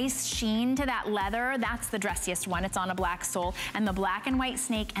this nice sheen to that leather. That's the dressiest one. It's on a black sole. And the black and white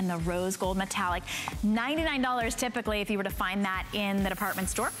snake and the rose gold metallic. $99 typically if you were to find that in the department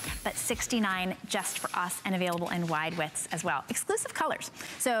store, but $69 just for us and available in wide widths as well. Exclusive colors.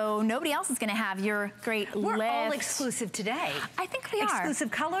 So nobody else is gonna have your great lift. We're all exclusive today. I think we are.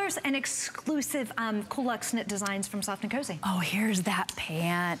 Exclusive colors and exclusive cool luxe knit designs from Soft and Cozy. Oh, here's that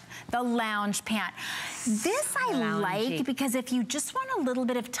pant, the lounge pant. This I like because if you just want a little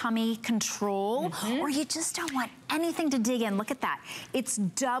bit of tummy control or you just don't want anything to dig in, look at that. It's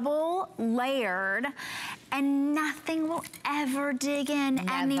double layered and nothing will ever dig in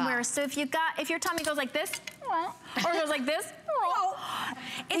anywhere. So if your tummy goes like this, or goes like this,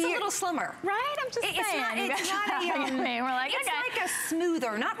 it's a little slimmer. Right? I'm just saying. It's not we're like, it's like a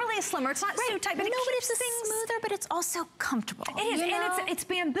smoother, not really a slimmer. It's not so tight, but it's smoother, but it's also comfortable. It is, and it's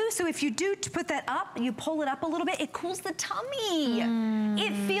bamboo, so if you do put that up, you pull it up a little bit, it cools the tummy.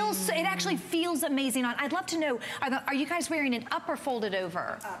 It actually feels amazing on. I'd love to know, are you guys wearing it up or folded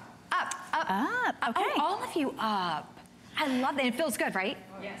over? Up. Okay. Oh, all of you up. I love that. It feels good, right?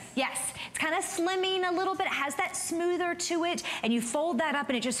 Yes. Yes. It's kind of slimming a little bit. It has that smoother to it, and you fold that up,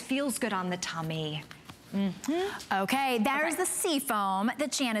 and it just feels good on the tummy. Okay, there's the seafoam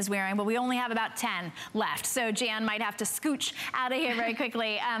that Jan is wearing, but we only have about 10 left, so Jan might have to scooch out of here very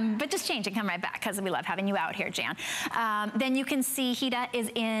quickly, but just change and come right back because we love having you out here, Jan. Then you can see Hida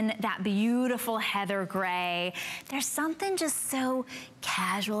is in that beautiful heather gray. There's something just so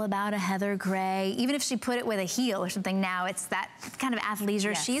casual about a heather gray. Even if she put it with a heel or something now, it's that kind of athleisure.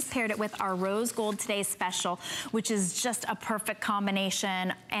 Yes. She's paired it with our rose gold today's special, which is just a perfect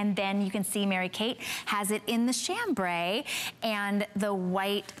combination. And then you can see Mary Kate has it in the chambray and the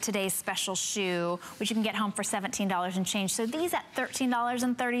white today's special shoe, which you can get home for $17 and change. So these at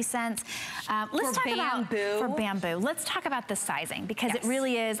 $13.30. Let's talk about for bamboo. Let's talk about the sizing because it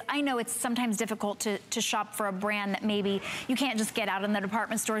really is. I know it's sometimes difficult to shop for a brand that maybe you can't just get out in the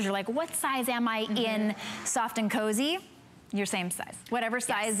department stores. You're like, what size am I in Soft and Cozy? Your same size. Whatever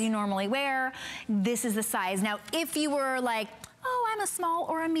size you normally wear, this is the size. Now, if you were like, oh, I'm a small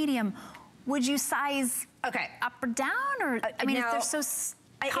or a medium, would you size up or down? Or I mean, if they're so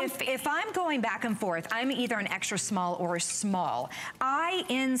if I'm going back and forth, I'm either an extra small or a small.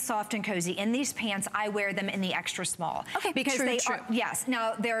 In Soft and Cozy, in these pants, I wear them in the extra small. Okay, because they are, yes.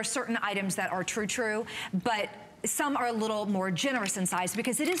 Now, there are certain items that are true, but some are a little more generous in size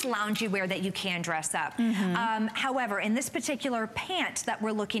because it is loungy wear that you can dress up. However, in this particular pant that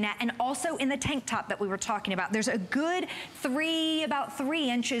we're looking at, and also in the tank top that we were talking about, there's a good about 3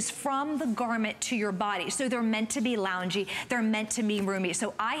 inches from the garment to your body. So they're meant to be loungy. They're meant to be roomy.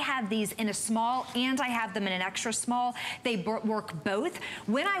 So I have these in a small and I have them in an extra small. They work both.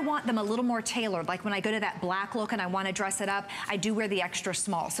 When I want them a little more tailored, like when I go to that black look and I want to dress it up, I do wear the extra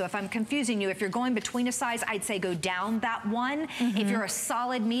small. So if I'm confusing you, if you're going between a size, I'd say go down that one. If you're a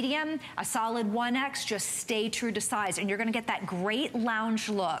solid medium, a solid 1X, just stay true to size and you're gonna get that great lounge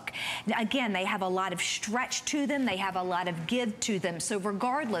look. Again, they have a lot of stretch to them. They have a lot of give to them. So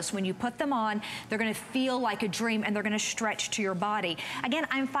regardless, when you put them on, they're gonna feel like a dream and they're gonna stretch to your body. Again,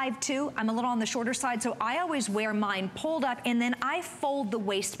 I'm 5'2", I'm a little on the shorter side, so I always wear mine pulled up and then I fold the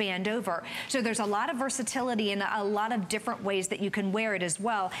waistband over. So there's a lot of versatility and a lot of different ways that you can wear it as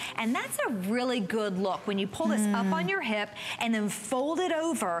well. And that's a really good look. When you pull this up on your hip and then fold it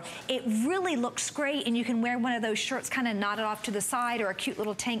over, it really looks great and you can wear one of those shirts kind of knotted off to the side or a cute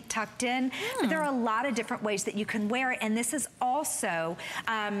little tank tucked in. But there are a lot of different ways that you can wear it, and this is also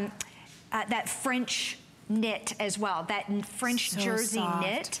that French knit as well, that French jersey soft.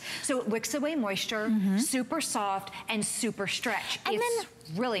 knit. So it wicks away moisture, super soft, and super stretch. And it's then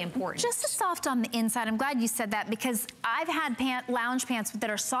really important. Just as soft on the inside. I'm glad you said that because I've had lounge pants that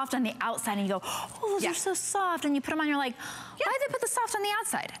are soft on the outside and you go, oh, those are so soft. And you put them on, you're like, why did they put the soft on the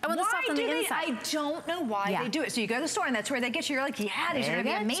outside? I want the soft on the inside. I don't know why they do it. So you go to the store and that's where they get you. You're like, yeah, these are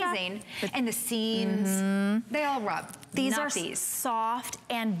gonna be amazing. And the seams, they all rub. These are soft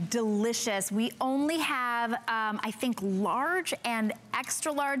and delicious. We only have, I think, large and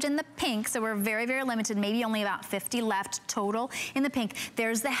extra large in the pink, so we're very, very limited, maybe only about 50 left total in the pink.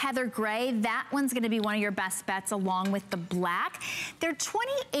 There's the heather gray. That one's gonna be one of your best bets along with the black. They're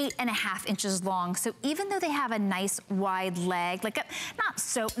 28.5 inches long, so even though they have a nice wide leg, like a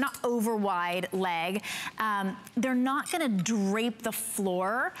not over wide leg, they're not gonna drape the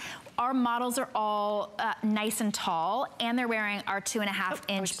floor. Our models are all nice and tall, and they're wearing our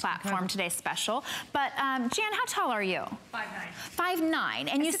 2.5-inch platform today special. But Jan, how tall are you? 5'9". 5'9",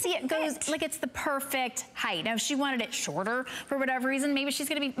 and you see it goes like it's the perfect height. Now, if she wanted it shorter for whatever reason, maybe she's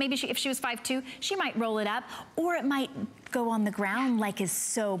gonna be, if she was 5'2", she might roll it up, or it might go on the ground like is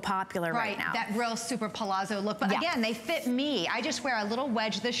so popular right now. That real super palazzo look. But again, they fit me. I just wear a little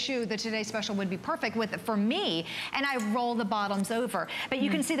wedge. This shoe, the Today Special, would be perfect with it for me, and I roll the bottoms over. But you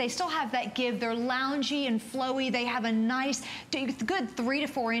can see they still have that give. They're loungy and flowy. They have a nice, good 3 to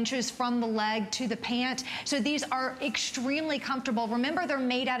 4 inches from the leg to the pant. So these are extremely comfortable. Remember, they're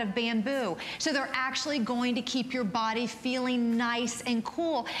made out of bamboo. So they're actually going to keep your body feeling nice and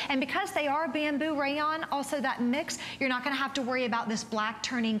cool. And because they are bamboo rayon, also that mix, you're not going to have to worry about this black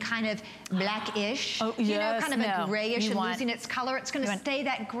turning kind of blackish, you know, kind of a grayish and losing its color. It's going to stay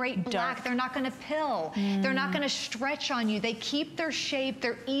that great black. They're not going to pill. They're not going to stretch on you. They keep their shape.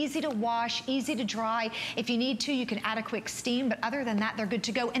 They're easy to wash, easy to dry. If you need to, you can add a quick steam, but other than that, they're good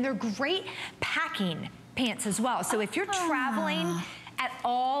to go. And they're great packing pants as well. So if you're traveling at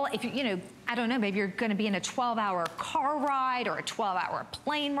all, if you know, I don't know, maybe you're gonna be in a 12-hour car ride or a 12-hour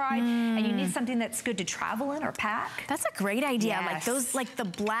plane ride, and you need something that's good to travel in or pack. That's a great idea. Like those, like the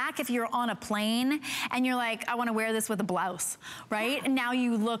black, if you're on a plane and you're like, I wanna wear this with a blouse, right? And now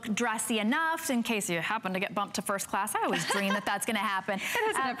you look dressy enough in case you happen to get bumped to first class. I always dream that that's gonna happen. That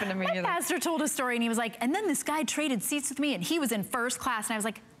hasn't happened to me either. My pastor told a story and he was like, and then this guy traded seats with me and he was in first class. And I was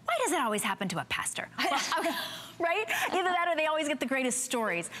like, why does it always happen to a pastor? Well, right? Either that or they always get the greatest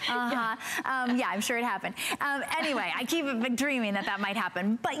stories. Yeah, I'm sure it happened. Anyway, I keep dreaming that that might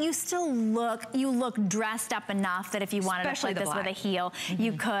happen, but you still look dressed up enough that if you wanted to put this with a heel,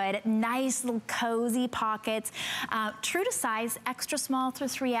 you could. Nice little cozy pockets, true to size, extra small through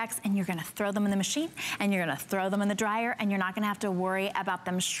 3X, and you're gonna throw them in the machine, and you're gonna throw them in the dryer, and you're not gonna have to worry about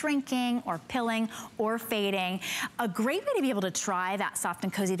them shrinking or pilling or fading. A great way to be able to try that soft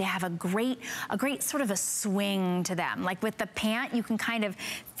and cozy, they have a great sort of a swing to them. Like with the pant, you can kind of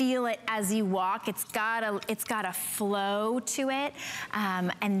feel it as you walk. It's got a flow to it,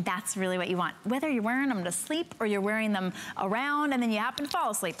 and that's really what you want. Whether you're wearing them to sleep or you're wearing them around and then you happen to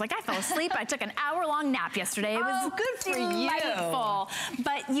fall asleep. Like I fell asleep, I took an hour-long nap yesterday. It was good for delightful.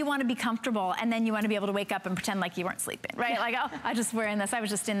 But you want to be comfortable, and then you want to be able to wake up and pretend like you weren't sleeping, right? Like, oh, I'm just wearing this. I was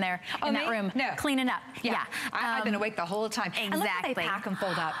just in there in that room cleaning up. Yeah. I've been awake the whole time. Exactly. And look how they pack and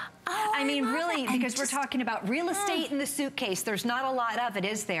fold up. Oh, I mean, really, because we're talking about real estate in the suitcase. There's not a lot of it,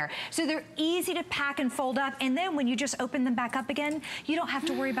 is there? So they're easy to pack and fold up, and then when you just open them back up again, you don't have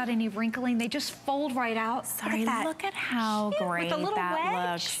to worry about any wrinkling. They just fold right out. Sorry, look at how great that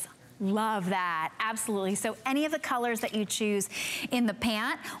looks. Love that, absolutely. So any of the colors that you choose in the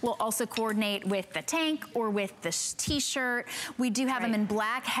pant will also coordinate with the tank or with the t-shirt. We do have them in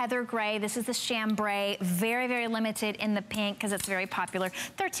black, heather gray. This is the chambray, very, very limited in the pink because it's very popular.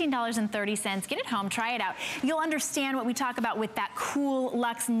 $13.30, get it home, try it out. You'll understand what we talk about with that cool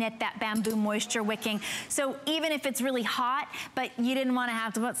luxe knit, that bamboo moisture wicking. So even if it's really hot, but you didn't want to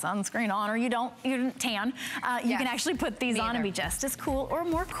have to put sunscreen on, or you didn't tan, you can actually put these on and be just as cool or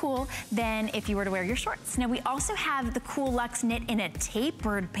more cool than if you were to wear your shorts. Now we also have the cool luxe knit in a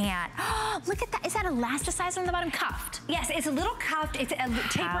tapered pant. Look at that, is that elasticized on the bottom, cuffed? Yes, it's a little cuffed, it's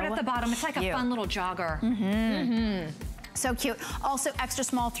tapered at the bottom. It's like a fun little jogger. So cute. Also extra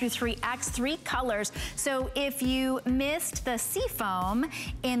small through 3X, 3 colors. So if you missed the seafoam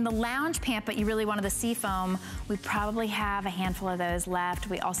in the lounge pant, but you really wanted the seafoam, we probably have a handful of those left.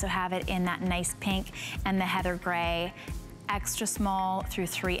 We also have it in that nice pink and the heather gray. Extra small through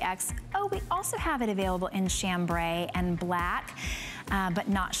 3X. Oh, we also have it available in chambray and black, but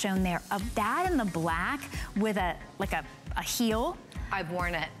not shown there. Of that in the black with a heel. I've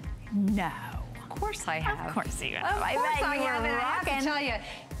worn it. No. Of course I have. Of course you have. Of course I have, and I have to tell you,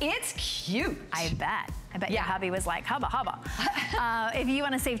 it's cute. I bet. I bet your hubby was like, hubba, hubba. If you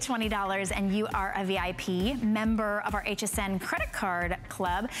want to save $20 and you are a VIP member of our HSN credit card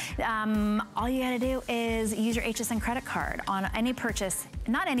club, all you got to do is use your HSN credit card on any purchase,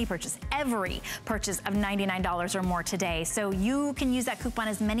 not any purchase, every purchase of $99 or more today. So you can use that coupon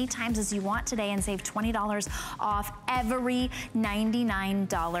as many times as you want today and save $20 off every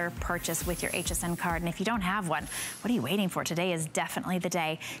 $99 purchase with your HSN card. And if you don't have one, what are you waiting for? Today is definitely the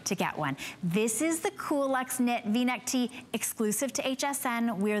day to get one. This is the Cool Luxe Knit V-neck tee exclusive to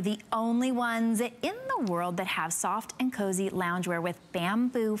HSN. We're the only ones in the world that have soft and cozy loungewear with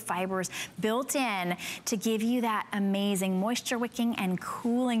bamboo fibers built in to give you that amazing moisture wicking and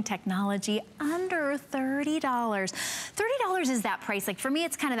cooling technology under $30. $30 is that price. Like for me,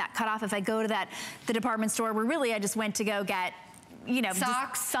 it's kind of that cutoff. If I go to the department store where really I just went to go get, you know,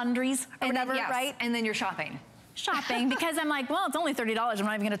 socks, sundries or whatever, right? And then you're shopping. Because I'm like, well, it's only $30. I'm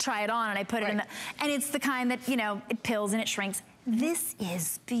not even gonna try it on, and I put it in the, and it's the kind that, you know, it pills and it shrinks. This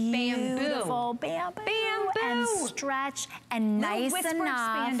is beautiful bamboo and stretch and nice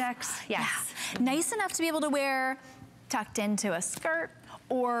enough. Spandex. Yes. Yeah. Nice enough to be able to wear tucked into a skirt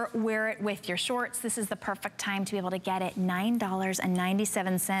or wear it with your shorts. This is the perfect time to be able to get it.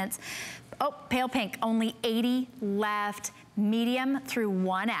 $9.97. Oh, pale pink, only 80 left. Medium through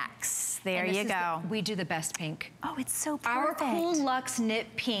 1X. There you go. We do the best pink. Oh, it's so perfect. Our Cool Luxe Knit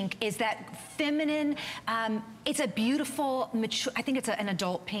Pink is that feminine, it's a beautiful, mature, I think it's an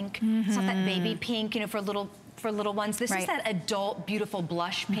adult pink. It's not that baby pink, you know, for little ones. This is that adult, beautiful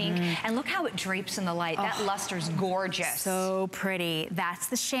blush pink. And look how it drapes in the light. That luster's gorgeous. So pretty. That's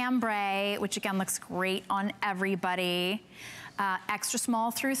the chambray, which again looks great on everybody. Extra small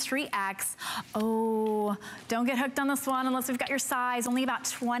through 3X. Oh, don't get hooked on this one unless we've got your size. Only about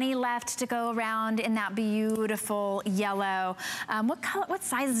 20 left to go around in that beautiful yellow. What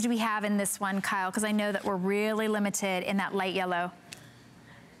sizes do we have in this one, Kyle? Because I know that we're really limited in that light yellow.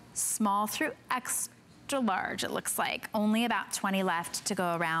 Small through extra large, it looks like. Only about 20 left to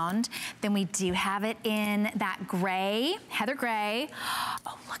go around. Then we do have it in that gray, heather gray.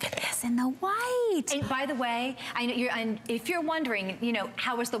 Oh, look at this in the white. And by the way, I know if you're wondering, you know,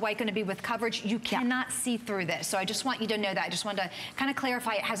 how is the white going to be with coverage? You cannot see through this. So I just want you to know that. I just wanted to kind of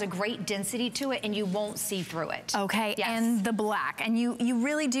clarify it has a great density to it and you won't see through it. Okay, and the black. And you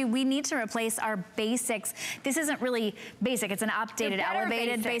really do, we need to replace our basics. This isn't really basic, it's an updated,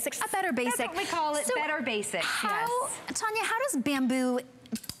 elevated basic. A better basic. That's what we call it, better basics. Tanya, how does bamboo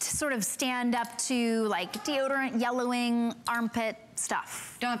sort of stand up to like deodorant, yellowing, armpit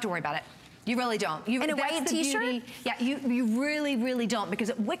stuff? Don't have to worry about it. You really don't. In a white t-shirt? Yeah, you really, really don't, because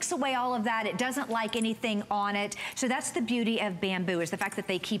it wicks away all of that. It doesn't like anything on it. So that's the beauty of bamboo, is the fact that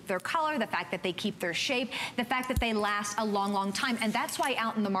they keep their color, the fact that they keep their shape, the fact that they last a long, long time. And that's why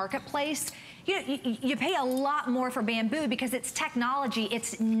out in the marketplace, you pay a lot more for bamboo because it's technology,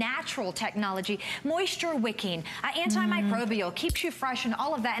 it's natural technology, moisture wicking, antimicrobial, keeps you fresh and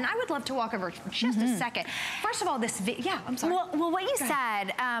all of that. And I would love to walk over just a second. First of all, I'm sorry. Well, what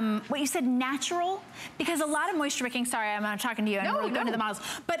you said natural, because a lot of moisture wicking, sorry, I'm not talking to you, I'm really going to the models,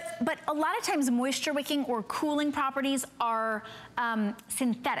 but a lot of times moisture wicking or cooling properties are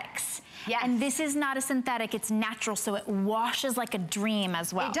synthetics. Yes. And this is not a synthetic, it's natural, so it washes like a dream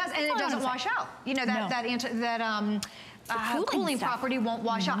as well. It does, and it doesn't wash out. You know, cooling property won't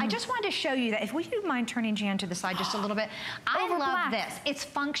wash out. I just wanted to show you that. If we do mind turning Jan to the side just a little bit. I love this. It's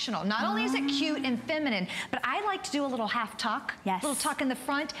functional. Not only is it cute and feminine, but I like to do a little half tuck. Yes. A little tuck in the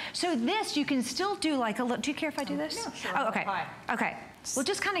front. So this, you can still do like a little, do you care if I do this? Yeah, sure. Oh, okay. Okay. We'll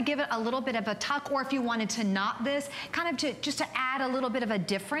just kind of give it a little bit of a tuck, or if you wanted to knot this, kind of just to add a little bit of a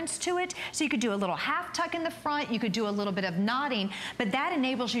difference to it. So you could do a little half tuck in the front, you could do a little bit of knotting, but that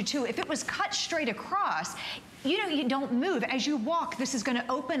enables you to, if it was cut straight across, you know, you don't move. As you walk, this is gonna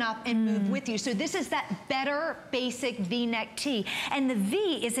open up and move with you. So this is that better basic V-neck tee. And the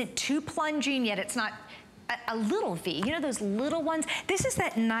V isn't too plunging yet, it's not a little V, you know those little ones? This is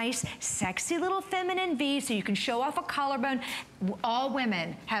that nice, sexy little feminine V, so you can show off a collarbone. All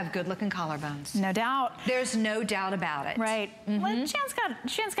women have good looking collarbones. No doubt. There's no doubt about it. Right. Well,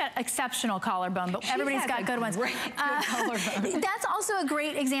 Shan's got exceptional collarbone, but everybody's got good ones. Great, good collarbone. That's also a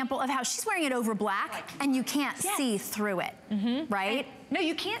great example of how she's wearing it over black and you can't see through it, right? No,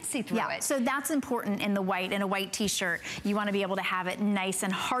 you can't see through it. So that's important in the white, in a white t-shirt. You want to be able to have it nice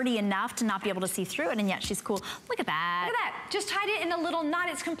and hardy enough to not be able to see through it, and yet she's cool. Look at that. Look at that. Just tied it in a little knot.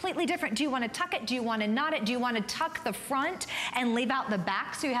 It's completely different. Do you want to tuck it? Do you want to knot it? Do you want to tuck the front and leave out the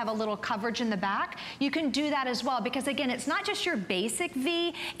back so you have a little coverage in the back, you can do that as well, because again, it's not just your basic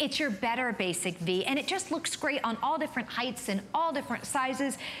V, it's your better basic V, and it just looks great on all different heights and all different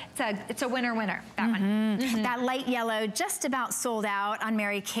sizes. It's a winner, that one. That light yellow just about sold out on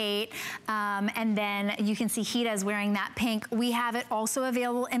Mary Kate, and then you can see Hita's wearing that pink. We have it also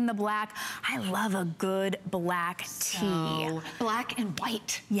available in the black. I love a good black tee. So, black and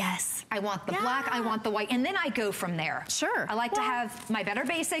white. Yes. I want the black, I want the white, and then I go from there. Sure. I like to have my better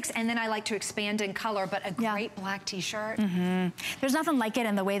basics, and then I like to expand in color, but a great black t-shirt. There's nothing like it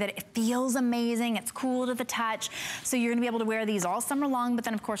in the way that it feels amazing. It's cool to the touch. So you're gonna be able to wear these all summer long, but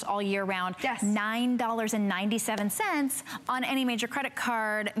then of course all year round. Yes. $9.97 on any major credit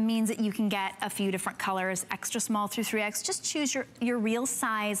card means that you can get a few different colors, extra small through 3X. Just choose your real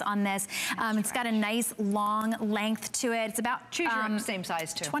size on this. It's got a nice long length to it. It's about choose your same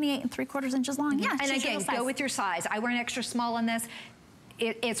size too. 28 3/4 inches long. Yeah, and again, go with your size. I wear an extra small on this.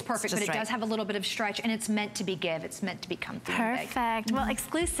 It's perfect, but it does have a little bit of stretch, and it's meant to be give. It's meant to be comfy. Perfect. Well,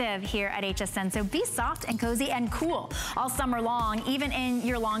 exclusive here at HSN. So be soft and cozy and cool all summer long, even in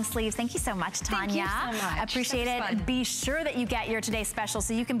your long sleeves. Thank you so much, Tanya. Thank you so much. Appreciate it. Fun. Be sure that you get your Today Special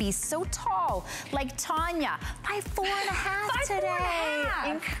so you can be so tall like Tanya. 5'4.5" today. 5'4.5".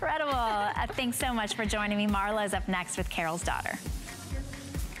 Incredible. Thanks so much for joining me. Marla is up next with Carol's daughter.